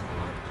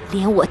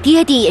连我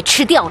爹爹也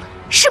吃掉了，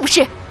是不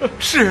是？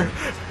是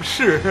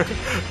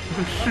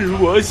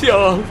我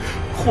想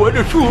活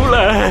着出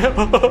来。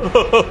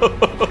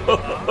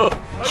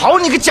好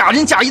你个假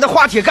仁假义的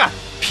花铁干，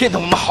骗得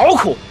我们好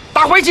苦！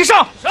大伙一起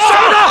上！杀了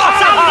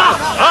他！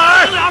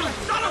哎，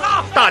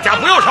大家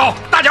不要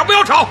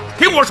吵，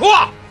听我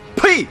说。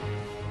呸！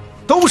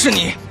都是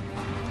你，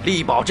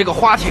力保这个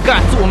花铁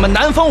干做我们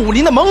南方武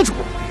林的盟主，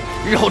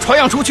日后传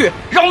扬出去，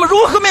让我们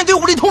如何面对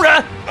武林同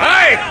仁？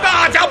哎，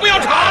大家不要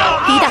吵！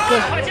狄大哥，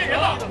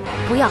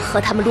不要和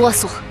他们啰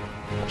嗦，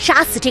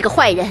杀死这个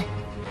坏人，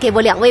给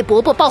我2位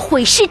伯伯报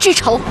毁尸之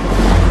仇。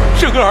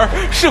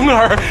生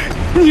儿，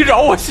你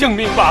饶我性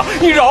命吧，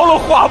你饶了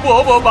花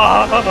伯伯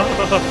吧。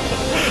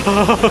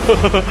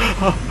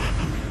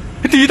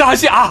狄大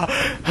侠，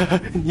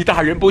你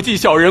大人不计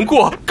小人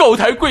过，高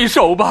抬贵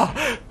手吧。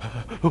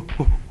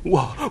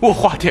我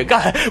花铁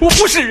干，我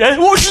不是人，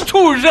我是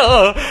畜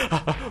生，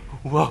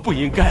我不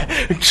应该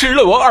吃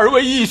了我2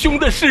位义兄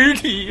的尸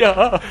体呀。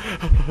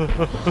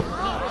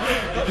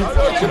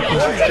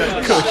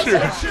可是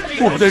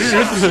我的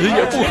日子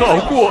也不好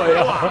过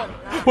呀，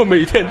我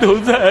每天都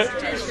在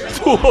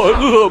做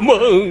噩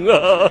梦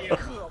啊。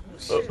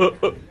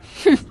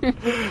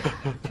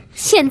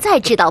现在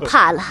知道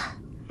怕了，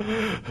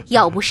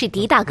要不是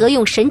狄大哥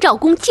用神照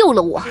功救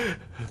了我，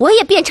我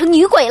也变成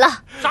女鬼了。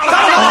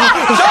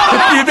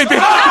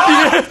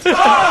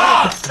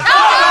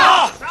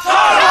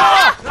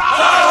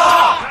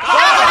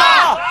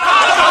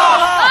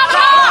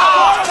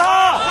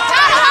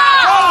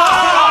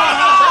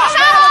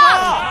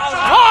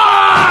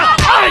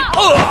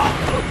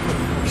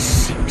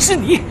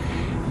别！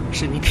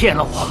是你骗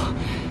了我，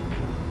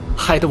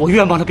害得我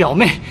冤枉了表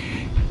妹，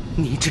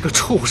你这个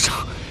畜生，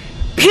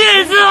骗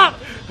子！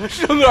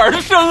生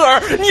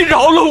儿，你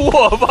饶了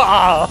我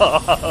吧！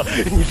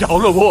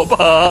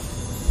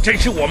真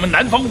是我们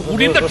南方武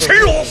林的耻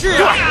辱！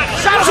是啊，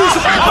杀了！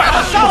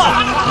杀了！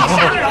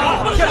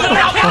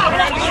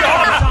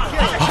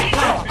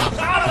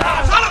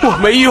我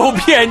没有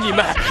骗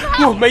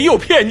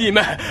你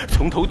们，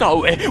从头到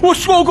尾我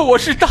说过我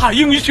是大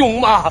英雄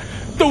嘛。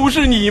都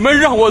是你们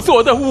让我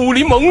做的武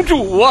林盟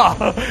主啊，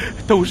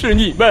都是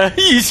你们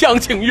一厢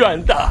情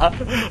愿的。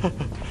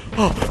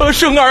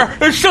生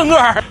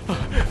儿，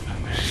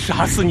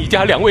杀死你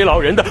家2位老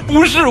人的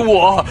不是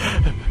我，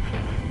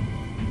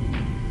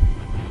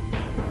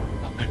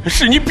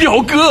是你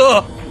表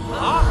哥。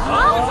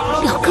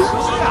表哥？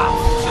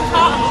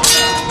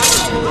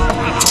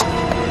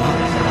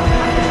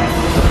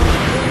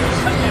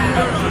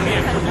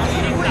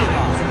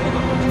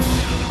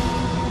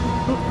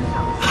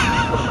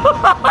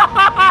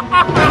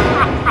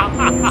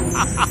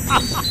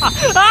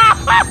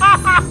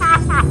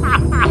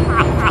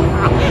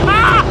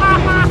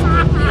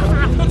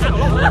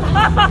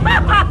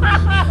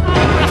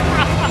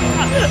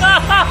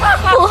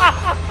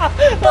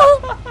不，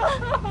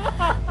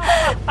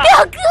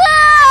表哥！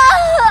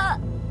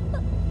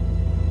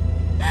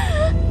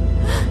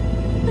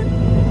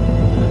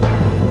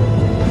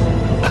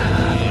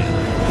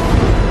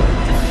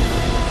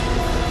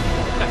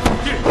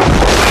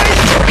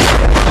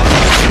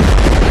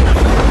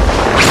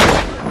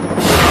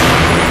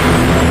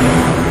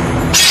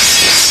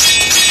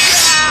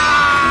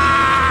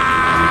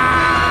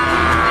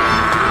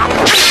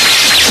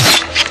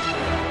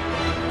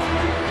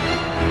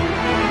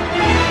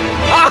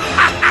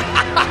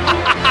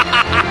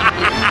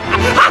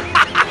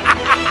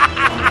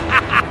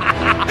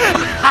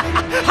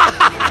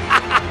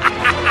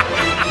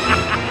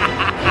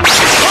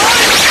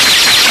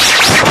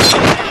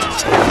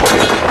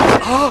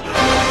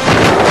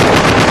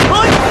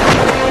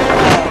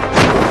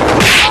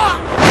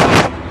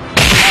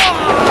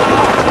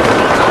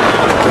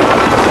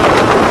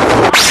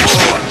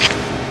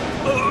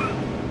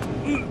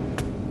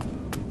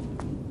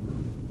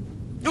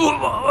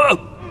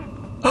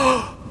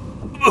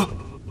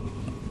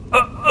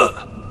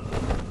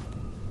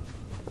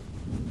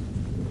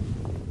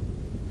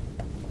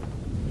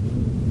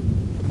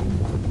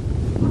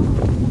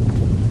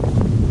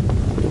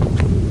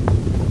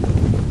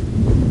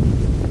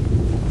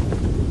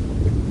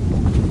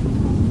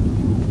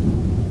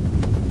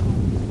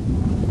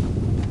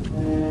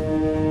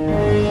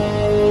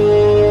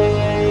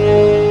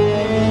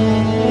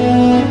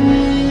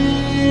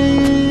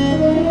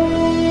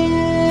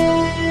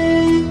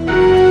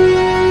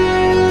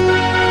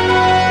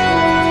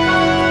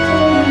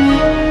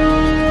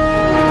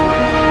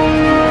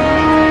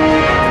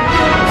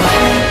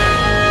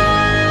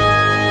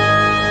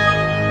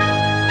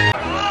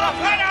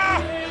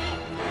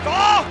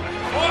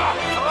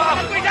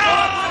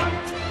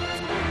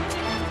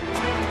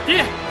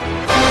爹。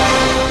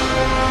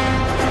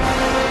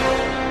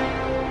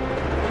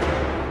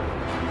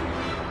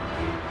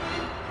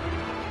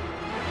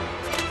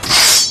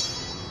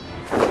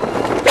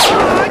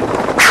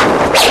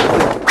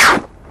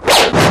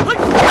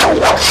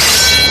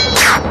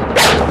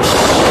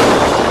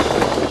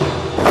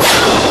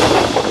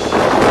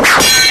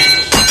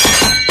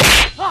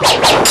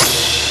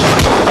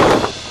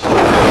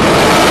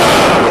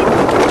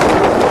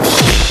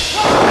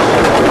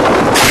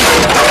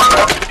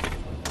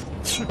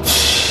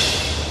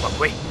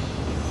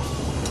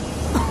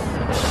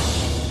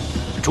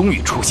终于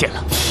出现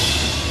了。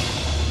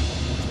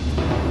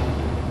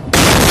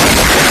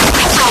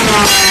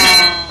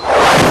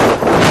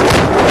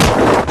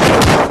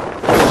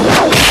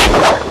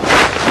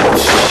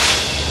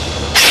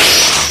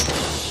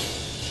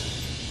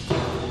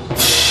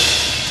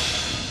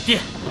爹，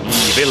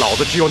你以为老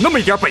子只有那么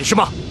一点本事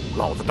吗？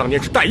老子当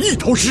年是带一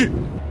头师，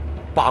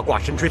八卦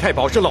神锤太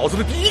保是老子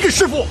的第一个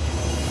师傅。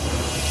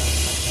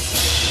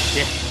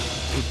爹，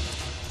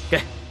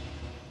给。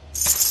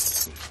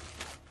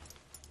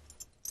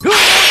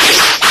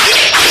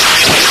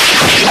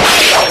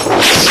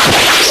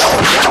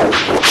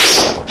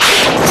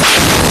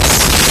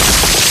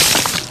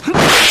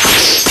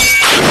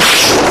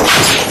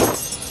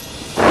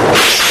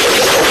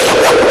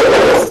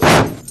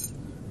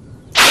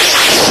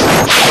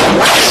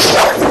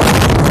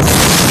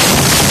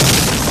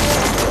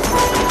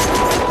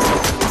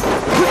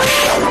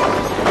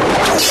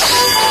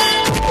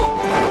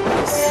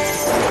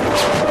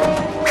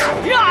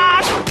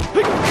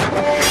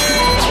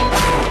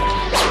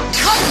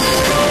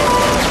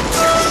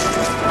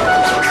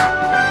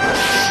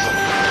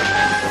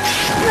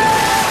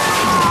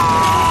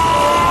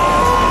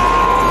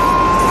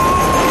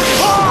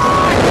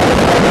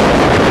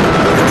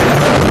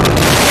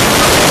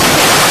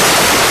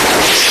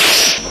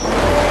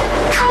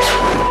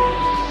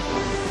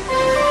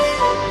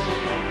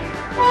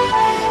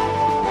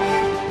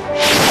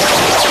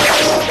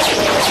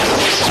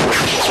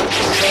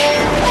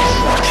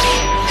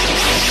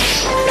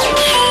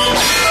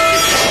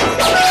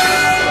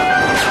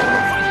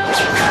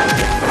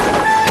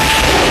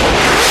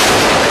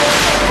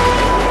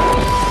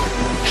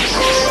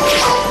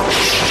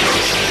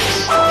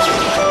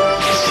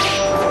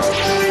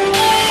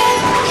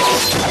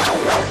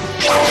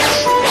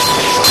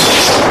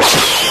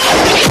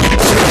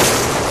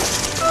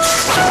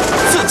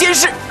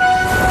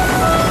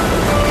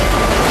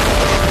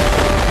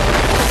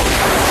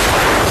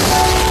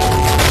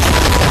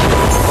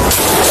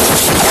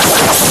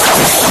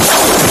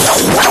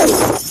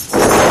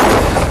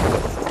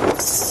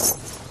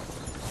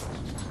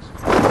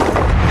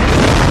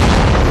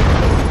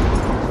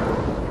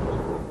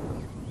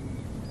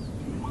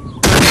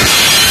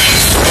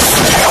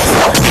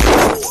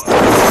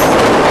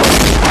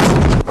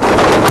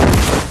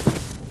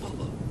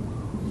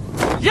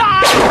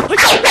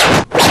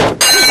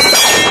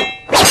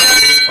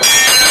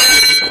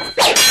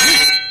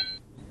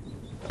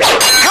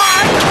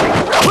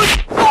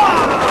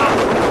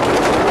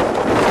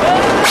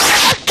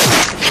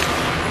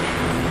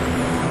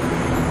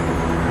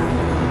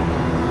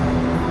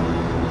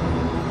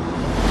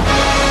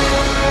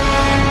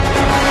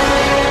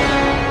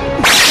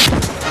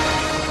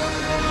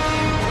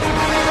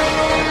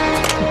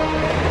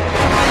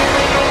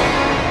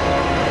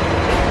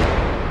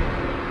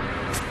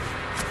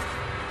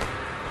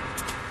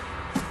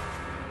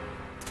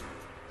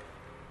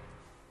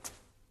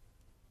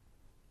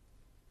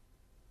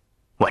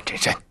万真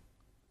山，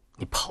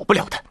你跑不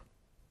了的。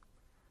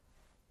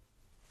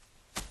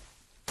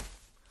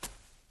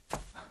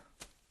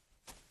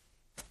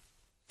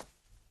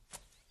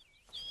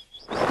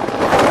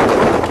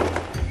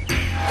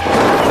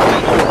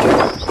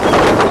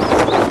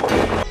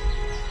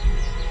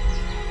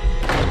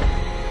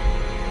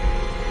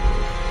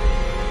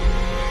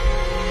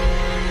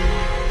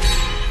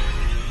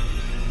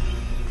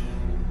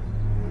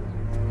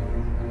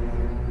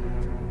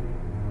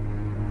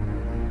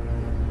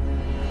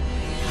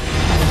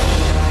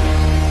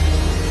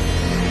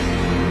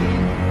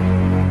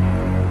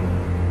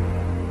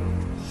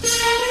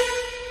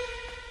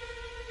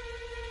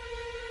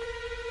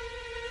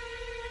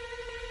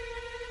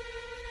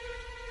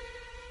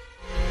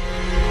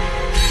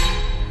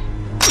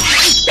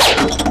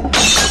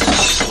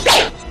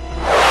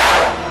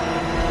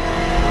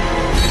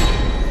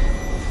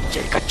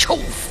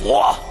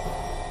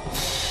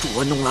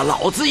捉弄了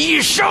老子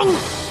一生，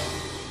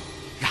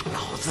让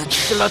老子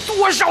吃了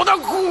多少的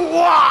苦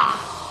啊！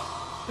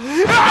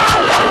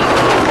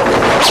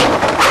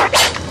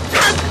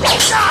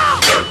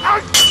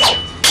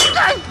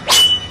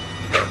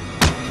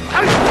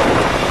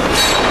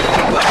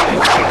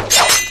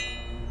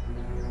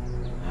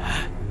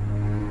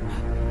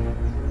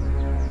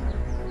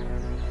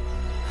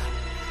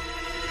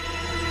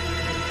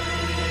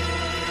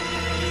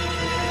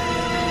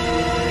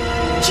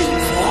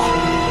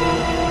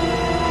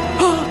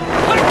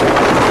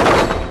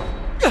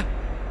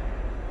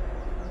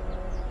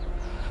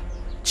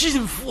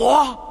金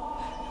佛，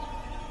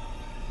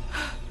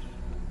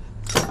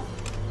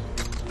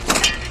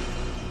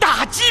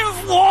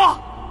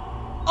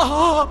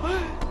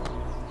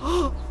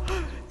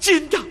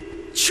金的，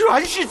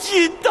全是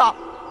金的。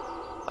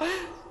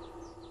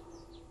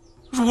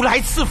如来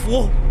赐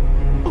福，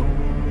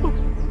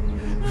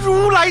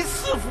如来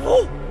赐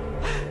福，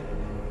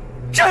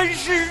真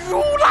是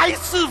如来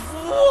赐福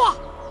啊！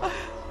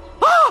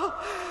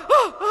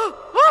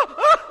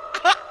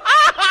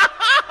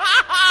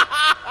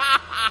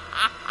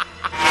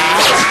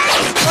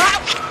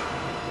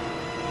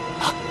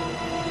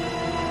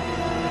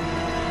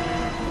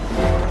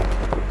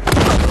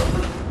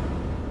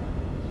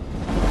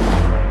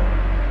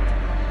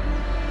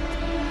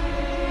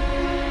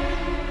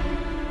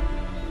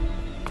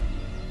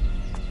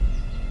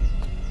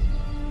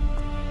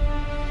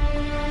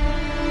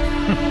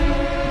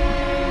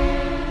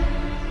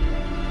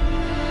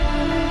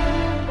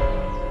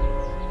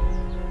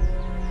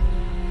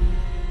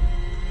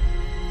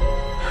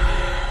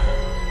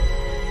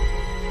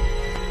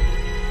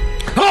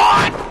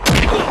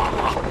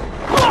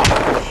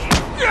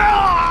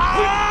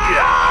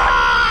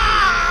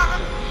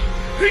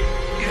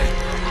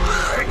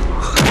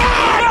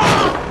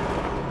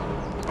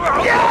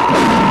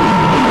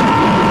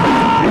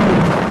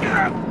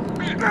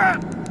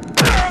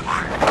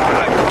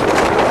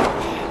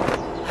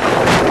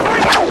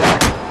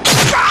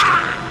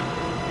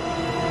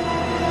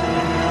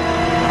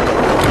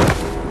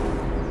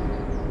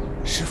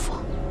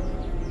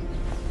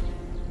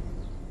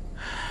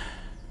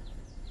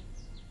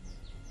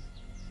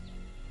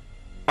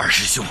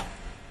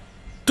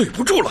对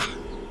不住了，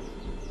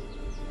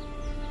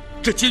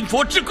这金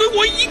佛只归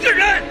我一个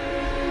人。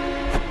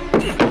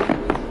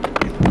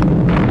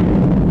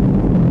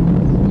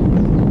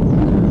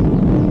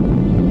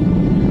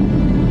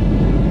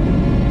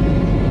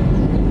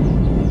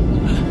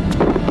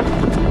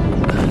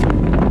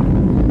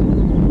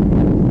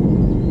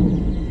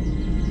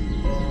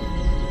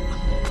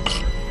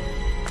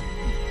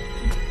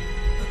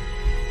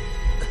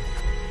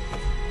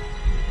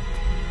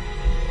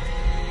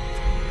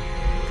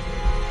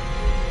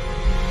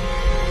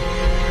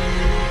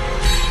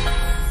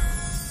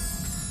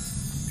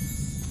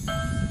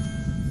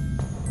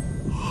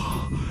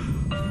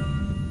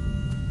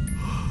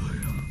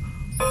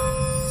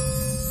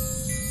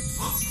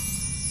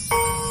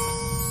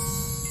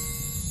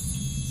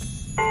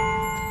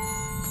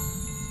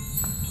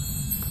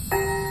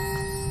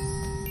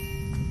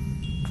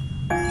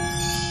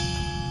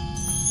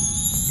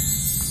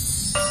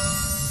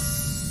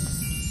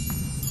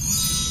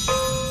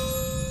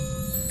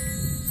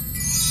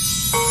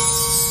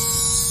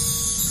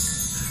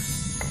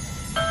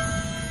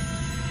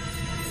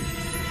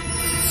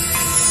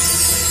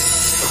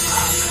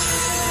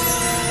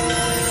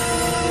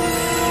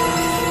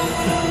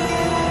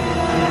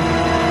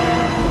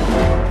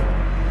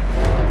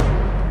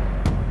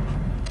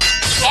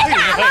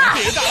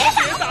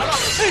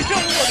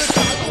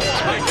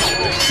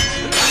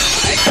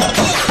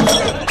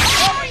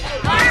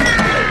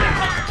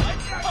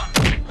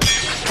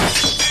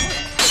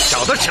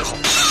小的时候，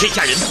天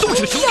下人都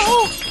是兄弟。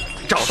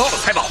找到了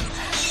财宝，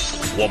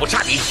我不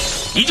杀你，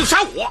你就杀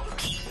我。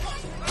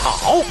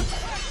好，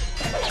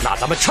那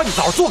咱们趁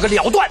早做个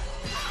了断。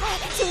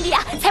兄弟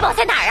啊，财宝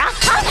在哪儿啊？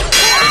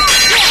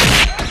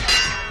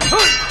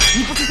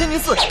你不去天宁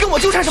寺，跟我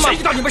纠缠什么？谁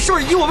知道你们事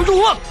儿引我们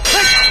入瓮？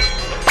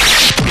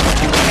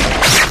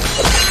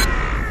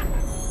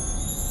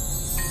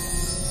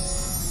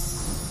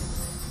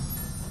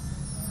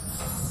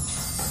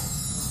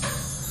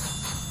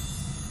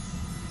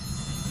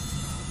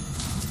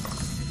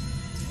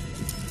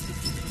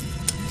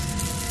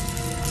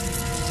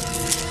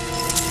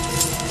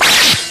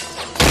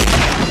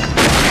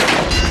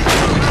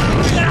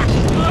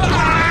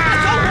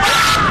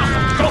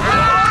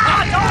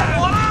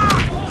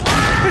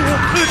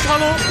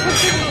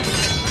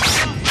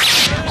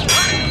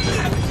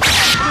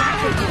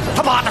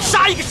他妈的，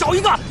杀一个少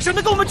一个，省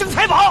得跟我们争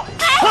财宝！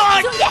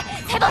哎，兄弟，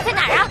财宝在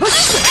哪儿啊？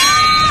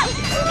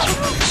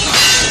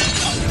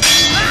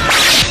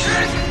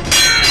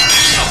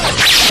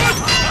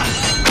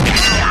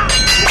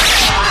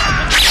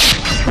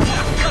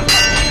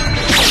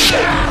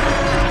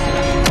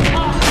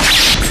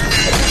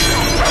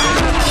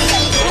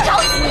别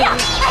着急呀！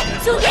哎，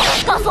兄弟，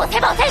告诉我财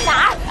宝在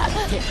哪儿？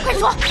快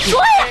说，说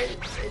呀！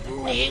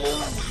宁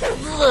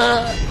寺。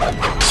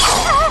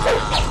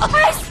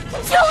哎，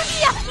兄弟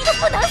呀，你可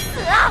不能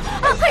死啊！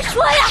快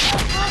说呀！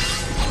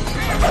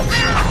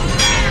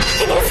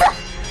天宁寺，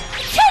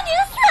天宁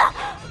寺！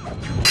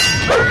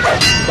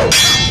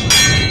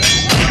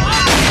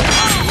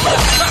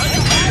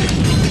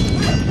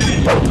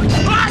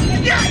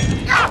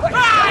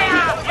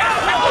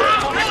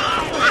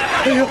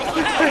哎呦，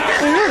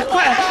快，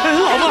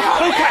老婆，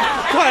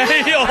快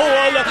要我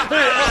了！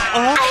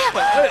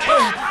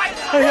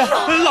哎呀，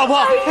老婆，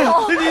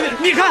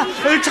你看，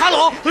茶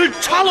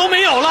楼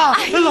没有了。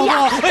老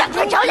婆，赶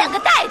快找2个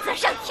袋子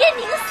上天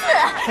宁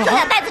寺，装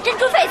2袋子珍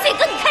珠翡翠，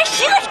够你开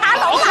10个茶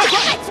楼了。快去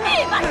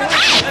吧，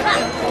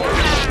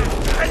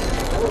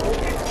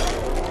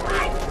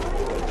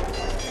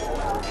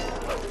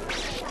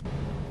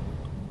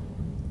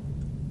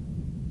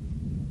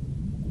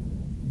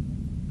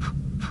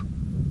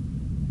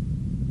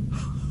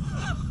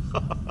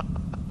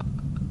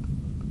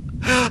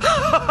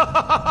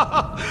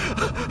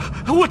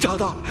找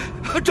到了，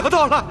找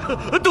到了，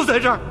都在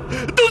这儿，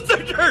都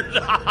在这儿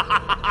呢。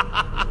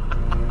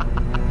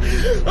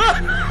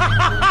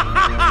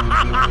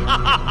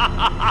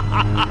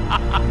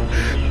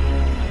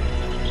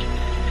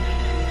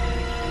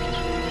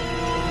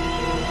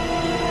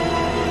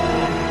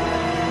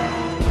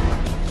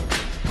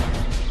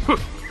哼，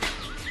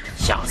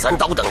夏三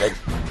刀等人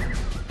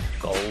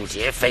勾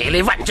结匪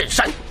类万镇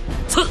山，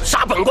刺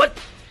杀本官。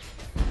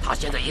他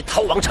现在已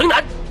逃往城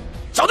南，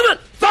小子们，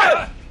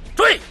在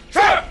追！是。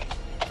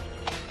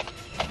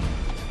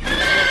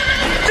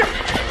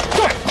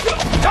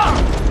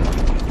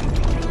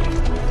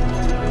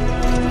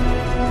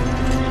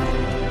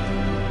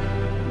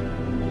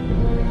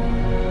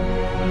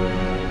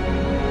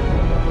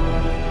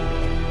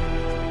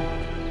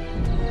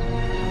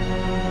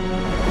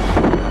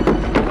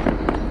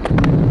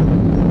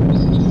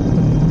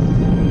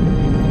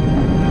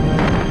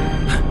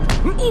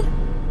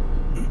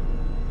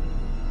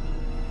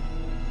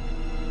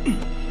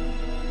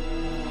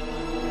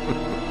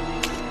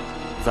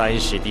三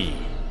师弟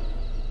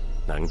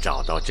能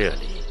找到这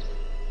里，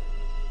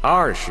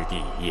二师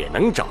弟也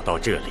能找到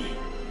这里，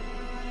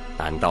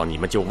难道你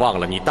们就忘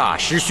了你大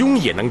师兄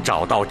也能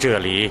找到这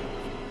里？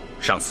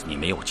上次你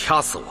没有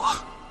掐死我，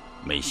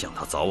没想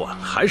到早晚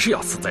还是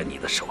要死在你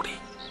的手里。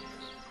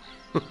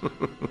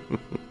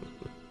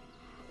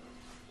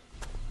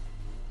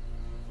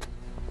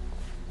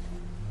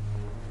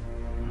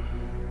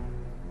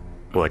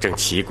我正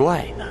奇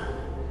怪呢，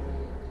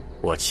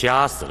我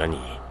掐死了你，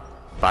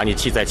把你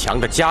砌在墙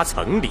的夹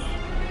层里，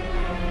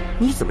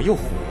你怎么又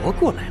活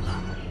过来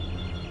了？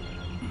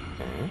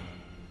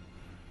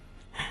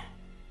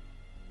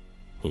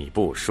你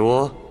不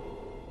说，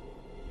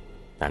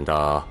难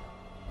道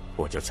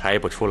我就猜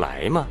不出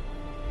来吗？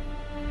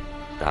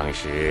当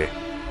时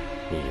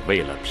你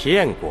为了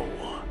骗过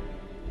我，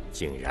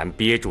竟然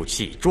憋住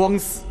气装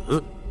死，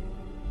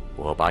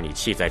我把你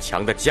砌在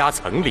墙的夹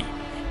层里，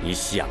你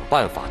想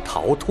办法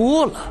逃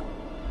脱了，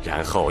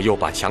然后又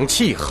把墙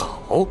砌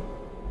好，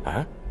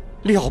啊，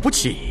了不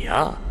起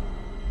呀！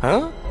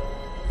啊，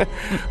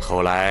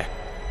后来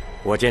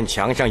我见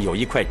墙上有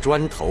一块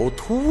砖头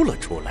凸了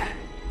出来，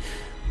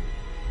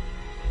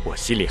我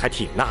心里还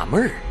挺纳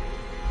闷儿，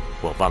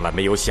我万万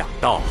没有想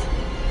到，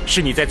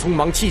是你在匆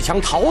忙砌墙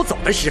逃走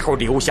的时候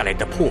留下来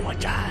的破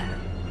绽。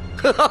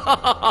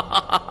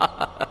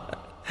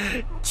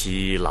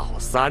七老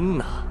三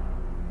呐，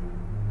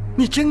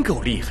你真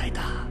够厉害的。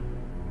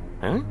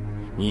嗯，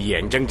你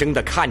眼睁睁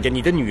地看着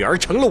你的女儿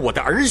成了我的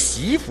儿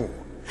媳妇，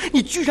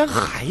你居然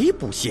还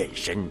不现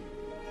身，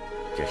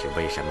这是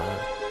为什么？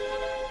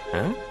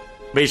嗯，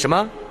为什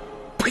么？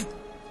呸！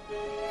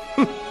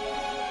哼！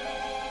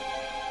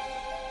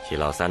七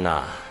老三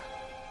呐，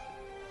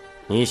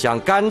你想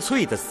干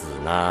脆的死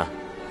呢，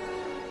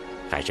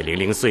还是零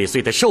零碎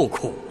碎的受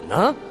苦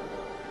呢？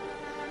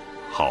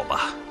好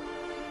吧，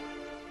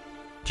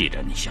既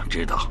然你想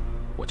知道，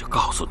我就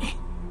告诉你。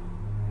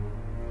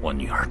我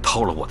女儿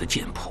偷了我的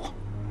剑谱，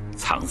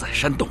藏在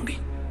山洞里。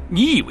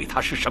你以为它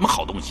是什么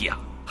好东西啊？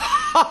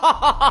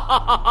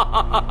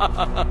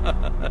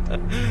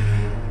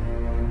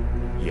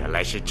原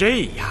来是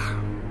这样。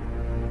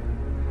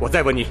我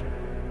再问你，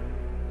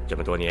这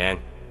么多年，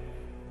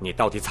你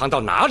到底藏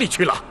到哪里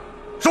去了？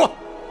说。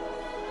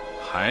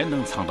还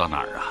能藏到哪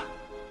儿啊？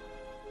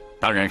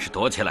当然是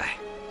躲起来，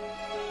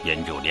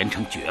研究连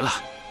城诀了。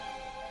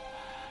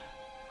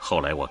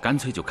后来我干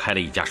脆就开了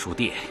一家书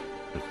店。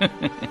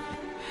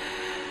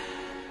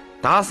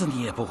打死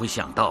你也不会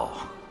想到，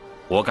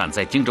我敢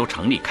在荆州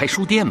城里开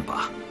书店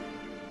吧？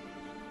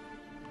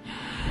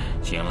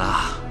行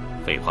了，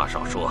废话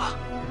少说，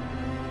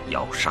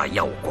要杀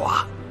要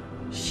剐，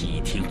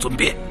悉听尊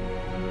便。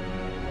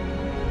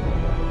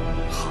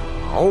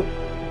好，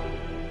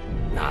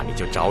那你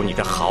就找你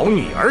的好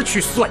女儿去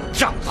算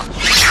账吧。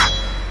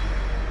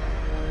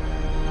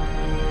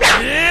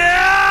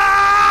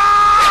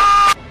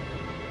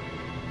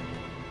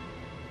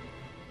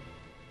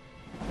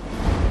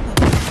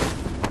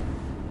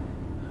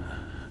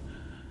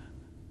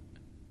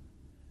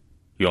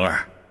云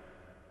儿，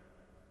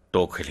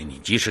多亏了你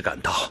及时赶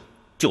到，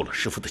救了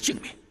师父的性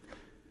命。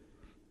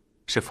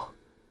师父，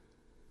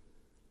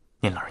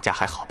您老人家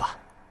还好吧？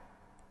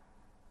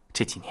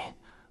这几年，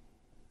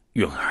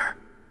云儿，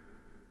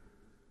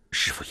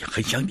师父也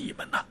很想你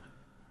们呢。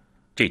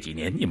这几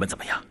年你们怎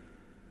么样？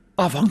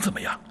阿王怎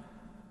么样？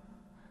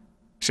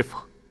师父，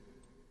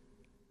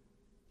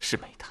是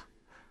没他。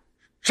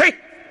谁？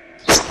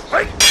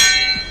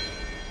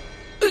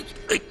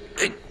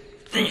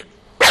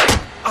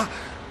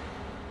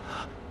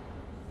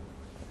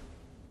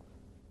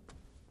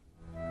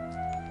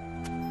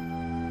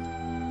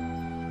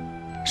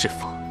师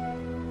父，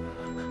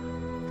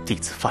弟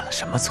子犯了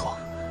什么错？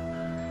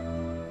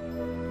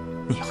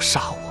你要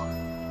杀我？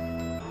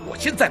我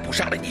现在不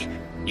杀了你，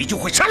你就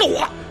会杀了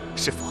我。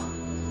师父，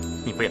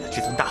你为了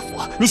这尊大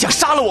佛，你想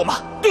杀了我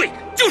吗？对，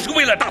就是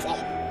为了大佛。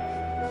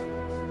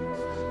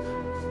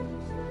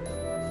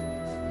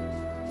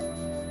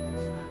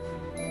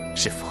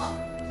师父，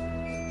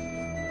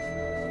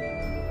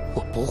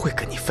我不会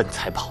跟你分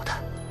财宝的，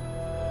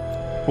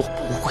我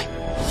不会。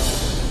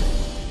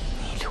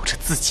你留着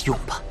自己用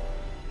吧。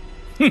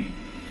哼！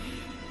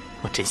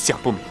我真想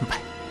不明白，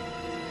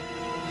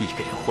一个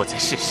人活在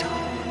世上，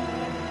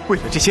为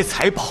了这些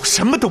财宝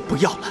什么都不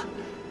要了，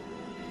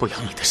不要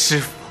你的师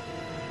傅，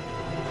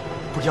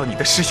不要你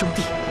的师兄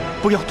弟，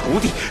不要徒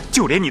弟，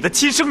就连你的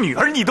亲生女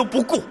儿你都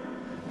不顾。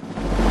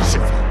师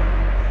傅，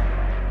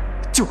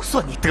就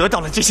算你得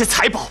到了这些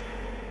财宝，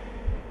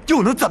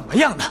又能怎么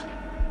样呢？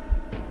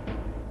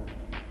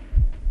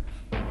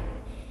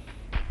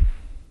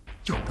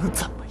又能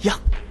怎么样？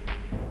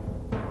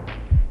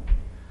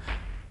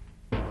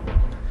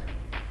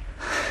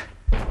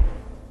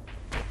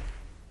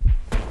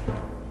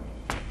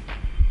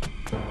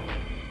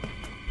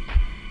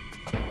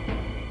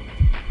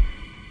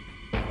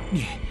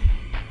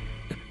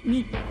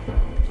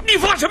你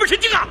发什么神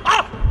经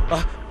啊！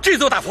这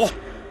座大佛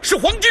是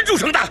黄金铸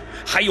成的，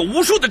还有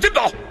无数的珍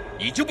宝，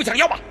你就不想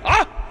要吗？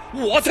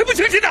我才不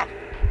相信呢！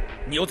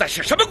你又在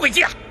使什么诡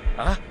计啊？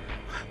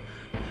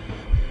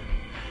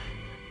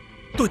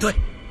对，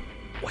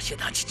我先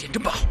拿几件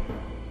珍宝，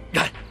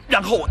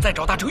然后我再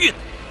找大承运。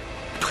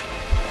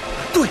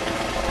对。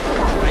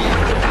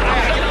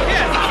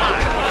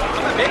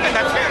别跟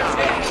他去了。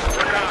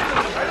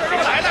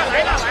来了！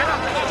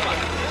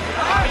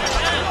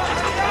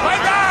快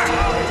点儿！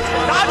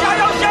大家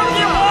要相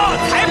信我，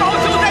财宝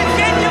就在天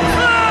宁寺，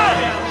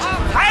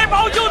财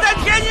宝就在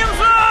天宁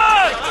寺，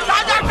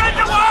大家跟着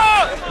我，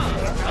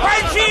快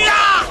去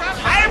呀！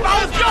财宝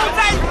就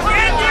在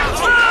天宁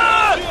寺，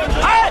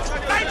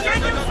在天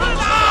宁寺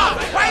呢，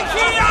快去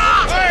呀！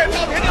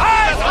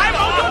财宝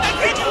就在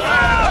天宁寺，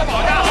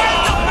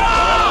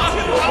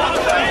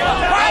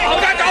快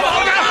找找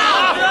宝着，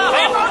财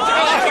宝就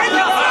在天宁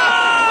寺。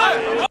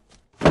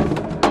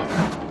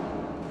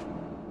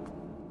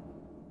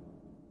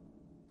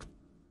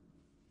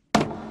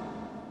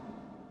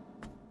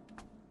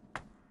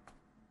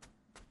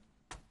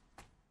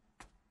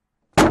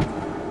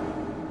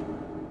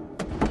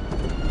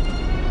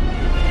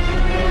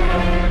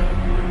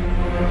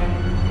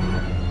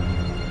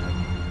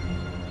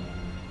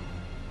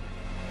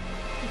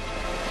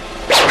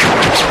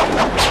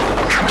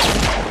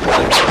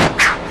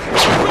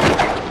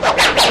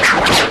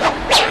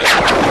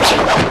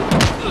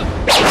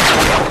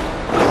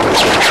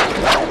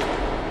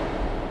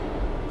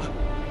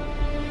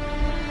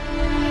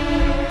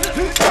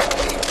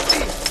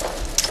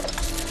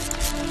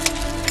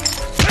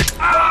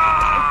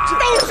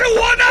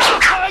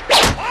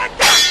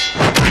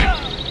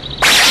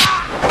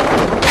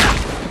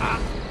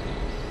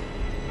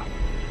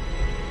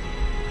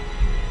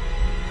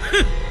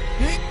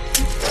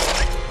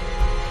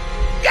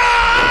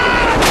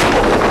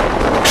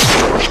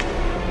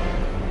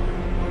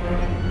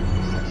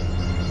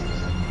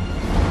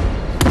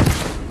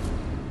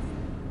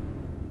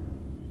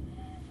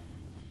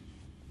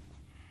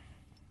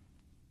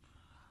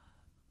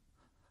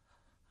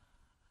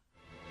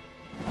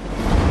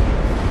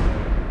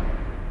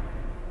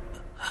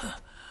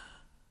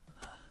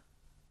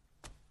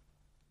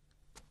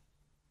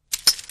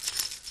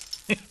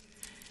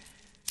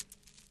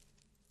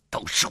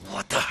都是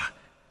我的，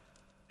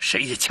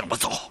谁也抢不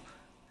走，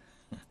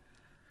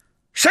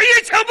谁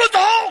也抢不走！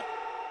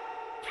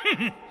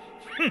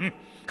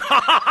哈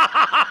哈哈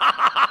哈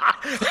哈！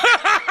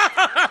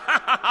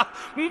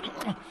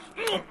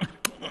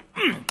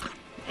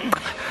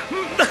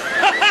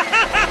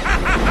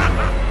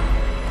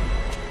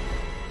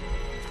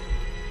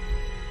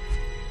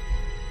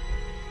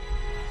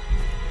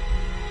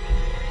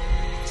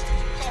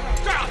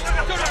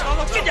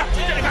进去，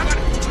这里看看。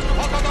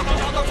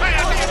走，快点，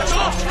这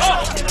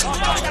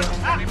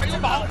里有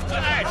宝，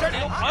这里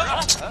有宝。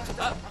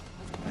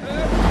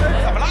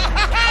怎么了？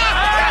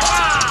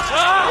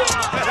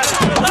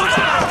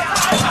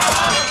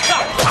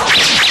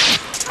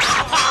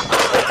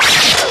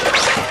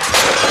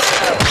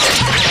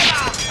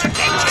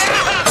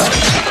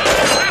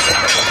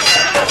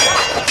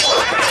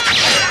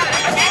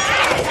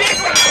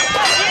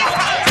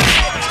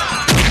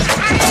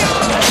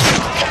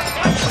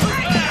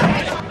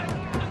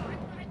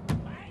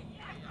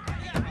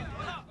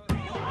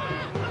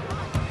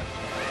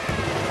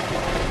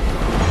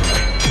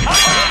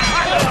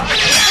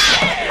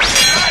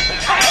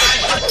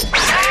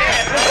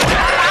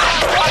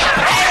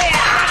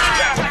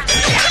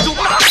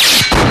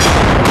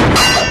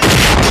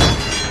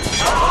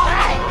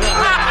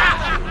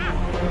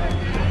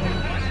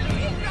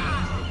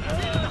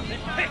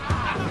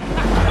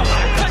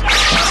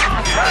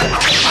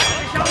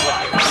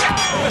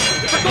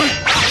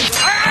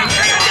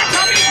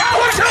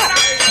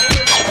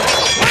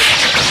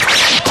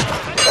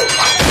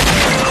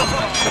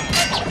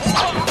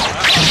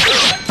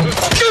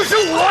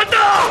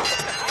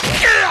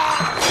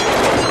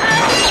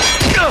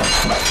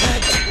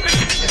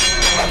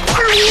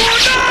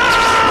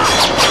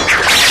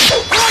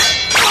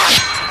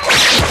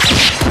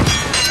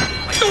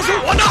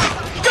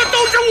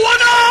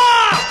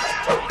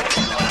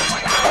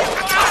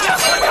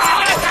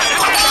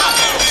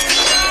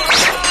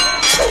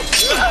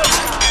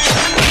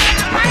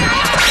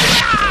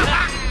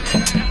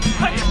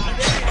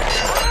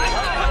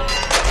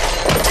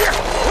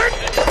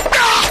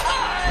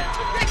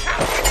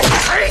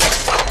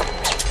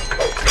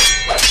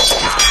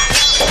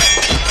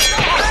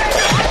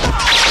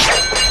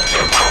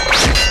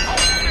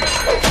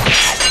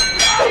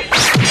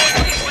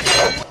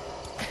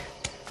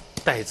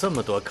带这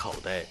么多口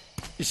袋，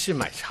是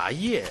买茶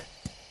叶，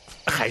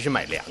还是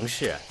买粮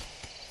食？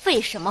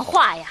废什么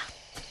话呀！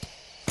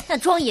那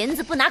装银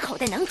子不拿口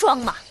袋能装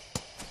吗？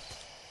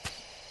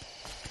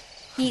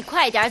你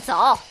快点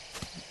走，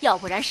要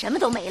不然什么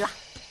都没了。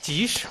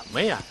急什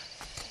么呀？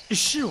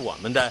是我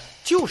们的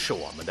就是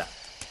我们的，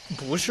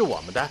不是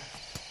我们的，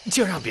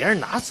就让别人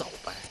拿走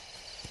呗。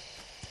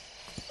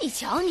你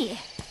瞧你，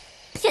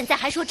现在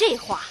还说这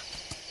话，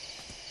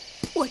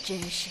我真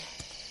是，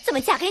怎么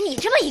嫁给你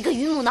这么一个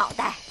榆木脑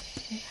袋？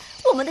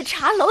我们的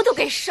茶楼都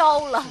给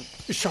烧了。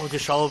烧就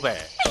烧呗。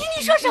哎，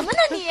你说什么呢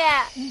你？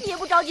你也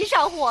不着急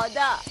上火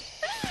的，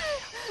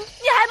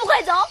你还不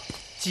快走？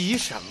急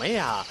什么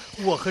呀？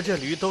我和这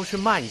驴都是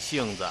慢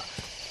性子，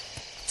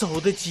走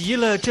得急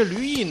了，这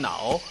驴一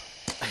恼，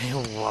哎呦，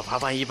我怕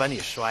万一把你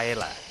摔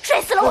了。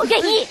摔死了我愿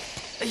意。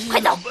快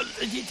走！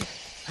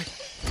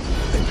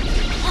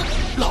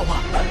老婆，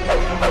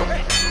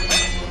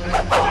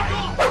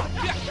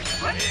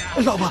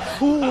老婆，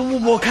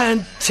我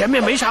看前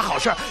面没啥好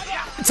事，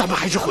咱们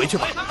还是回去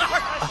吧。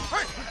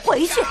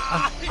回去？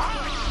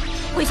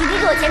回去你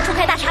给我钱出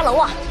开大茶楼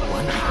啊？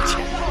我哪有钱？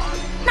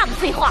那不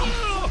废话吗？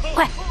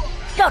快，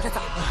绕着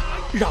走。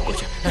绕过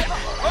去。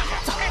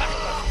走。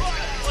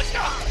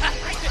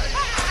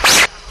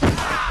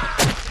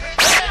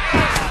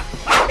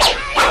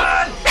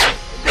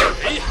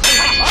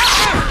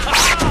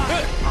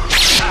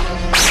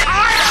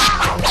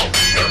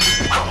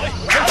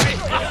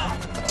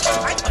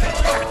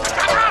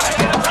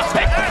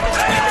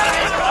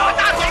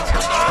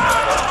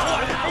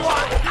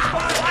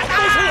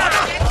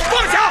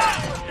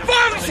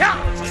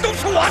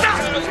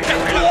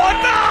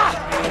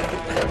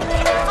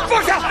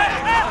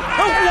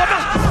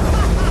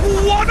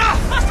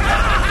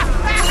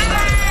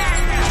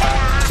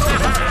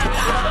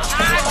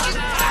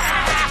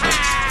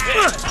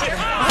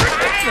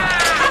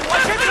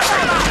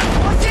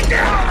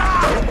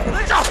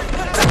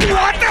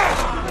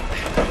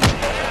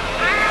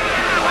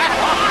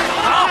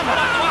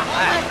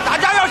大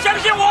家要相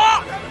信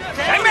我，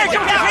前面就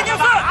是天津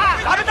寺，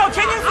咱们到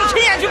天津寺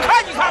亲眼去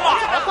看一看吧。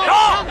走，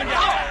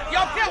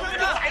要骗我们就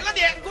宰了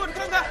你！过去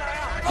看看，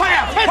快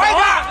点，快点！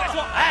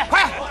哎，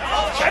快，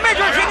前面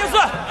就是天津寺，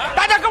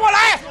大家跟我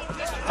来。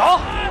走，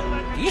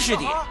狄师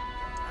弟，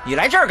你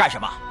来这儿干什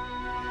么？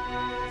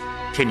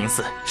天宁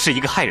寺是一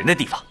个害人的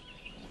地方，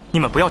你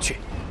们不要去。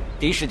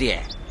狄师弟，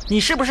你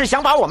是不是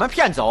想把我们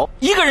骗走，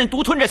一个人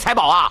独吞这财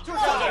宝啊？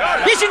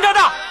别信他的，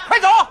快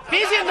走！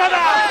别信他的，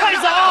快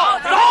走！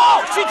走，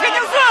去天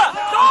津寺，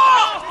走！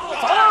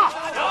走了，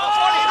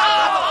说你呢，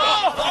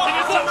走！天津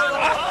寺，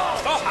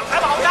走，抢财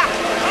宝去！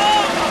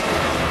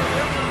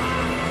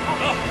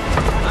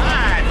哎，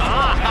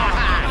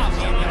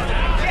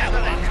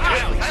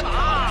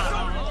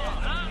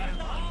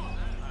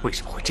为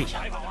什么会这样？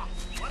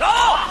走，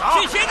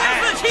去天津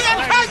寺亲眼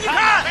看一看，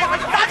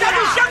大家就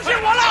相信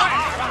我了。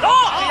走，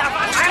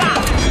来了。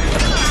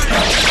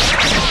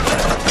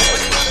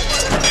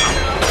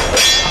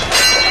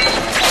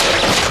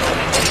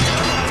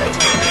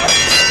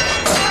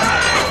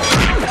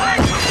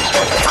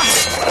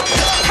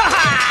哈哈，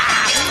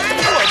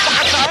我发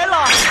财了！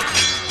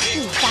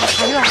你发财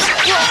了！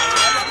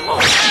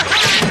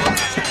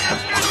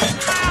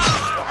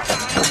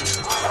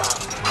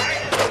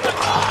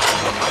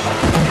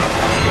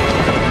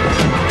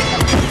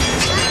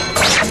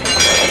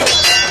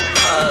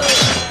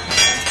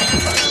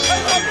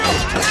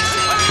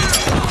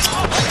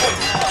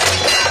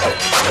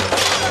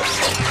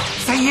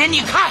三爷，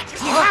你看，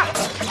你看，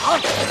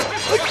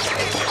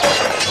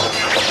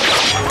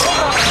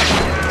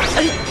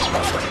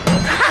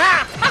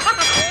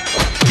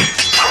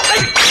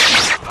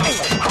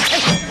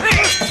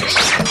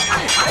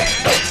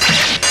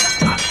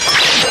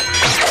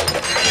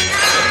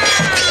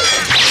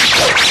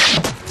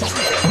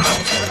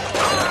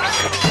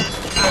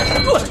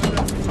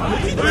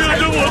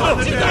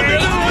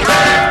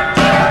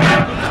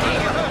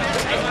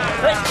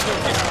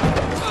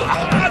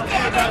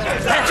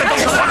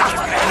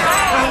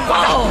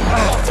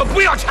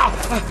不要抢，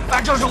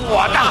这是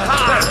我的！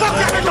放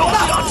下这种的，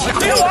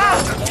给我！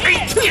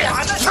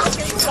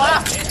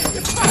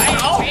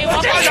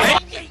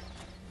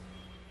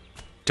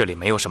这里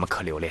没有什么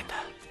可留恋的，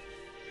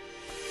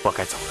我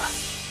该走了。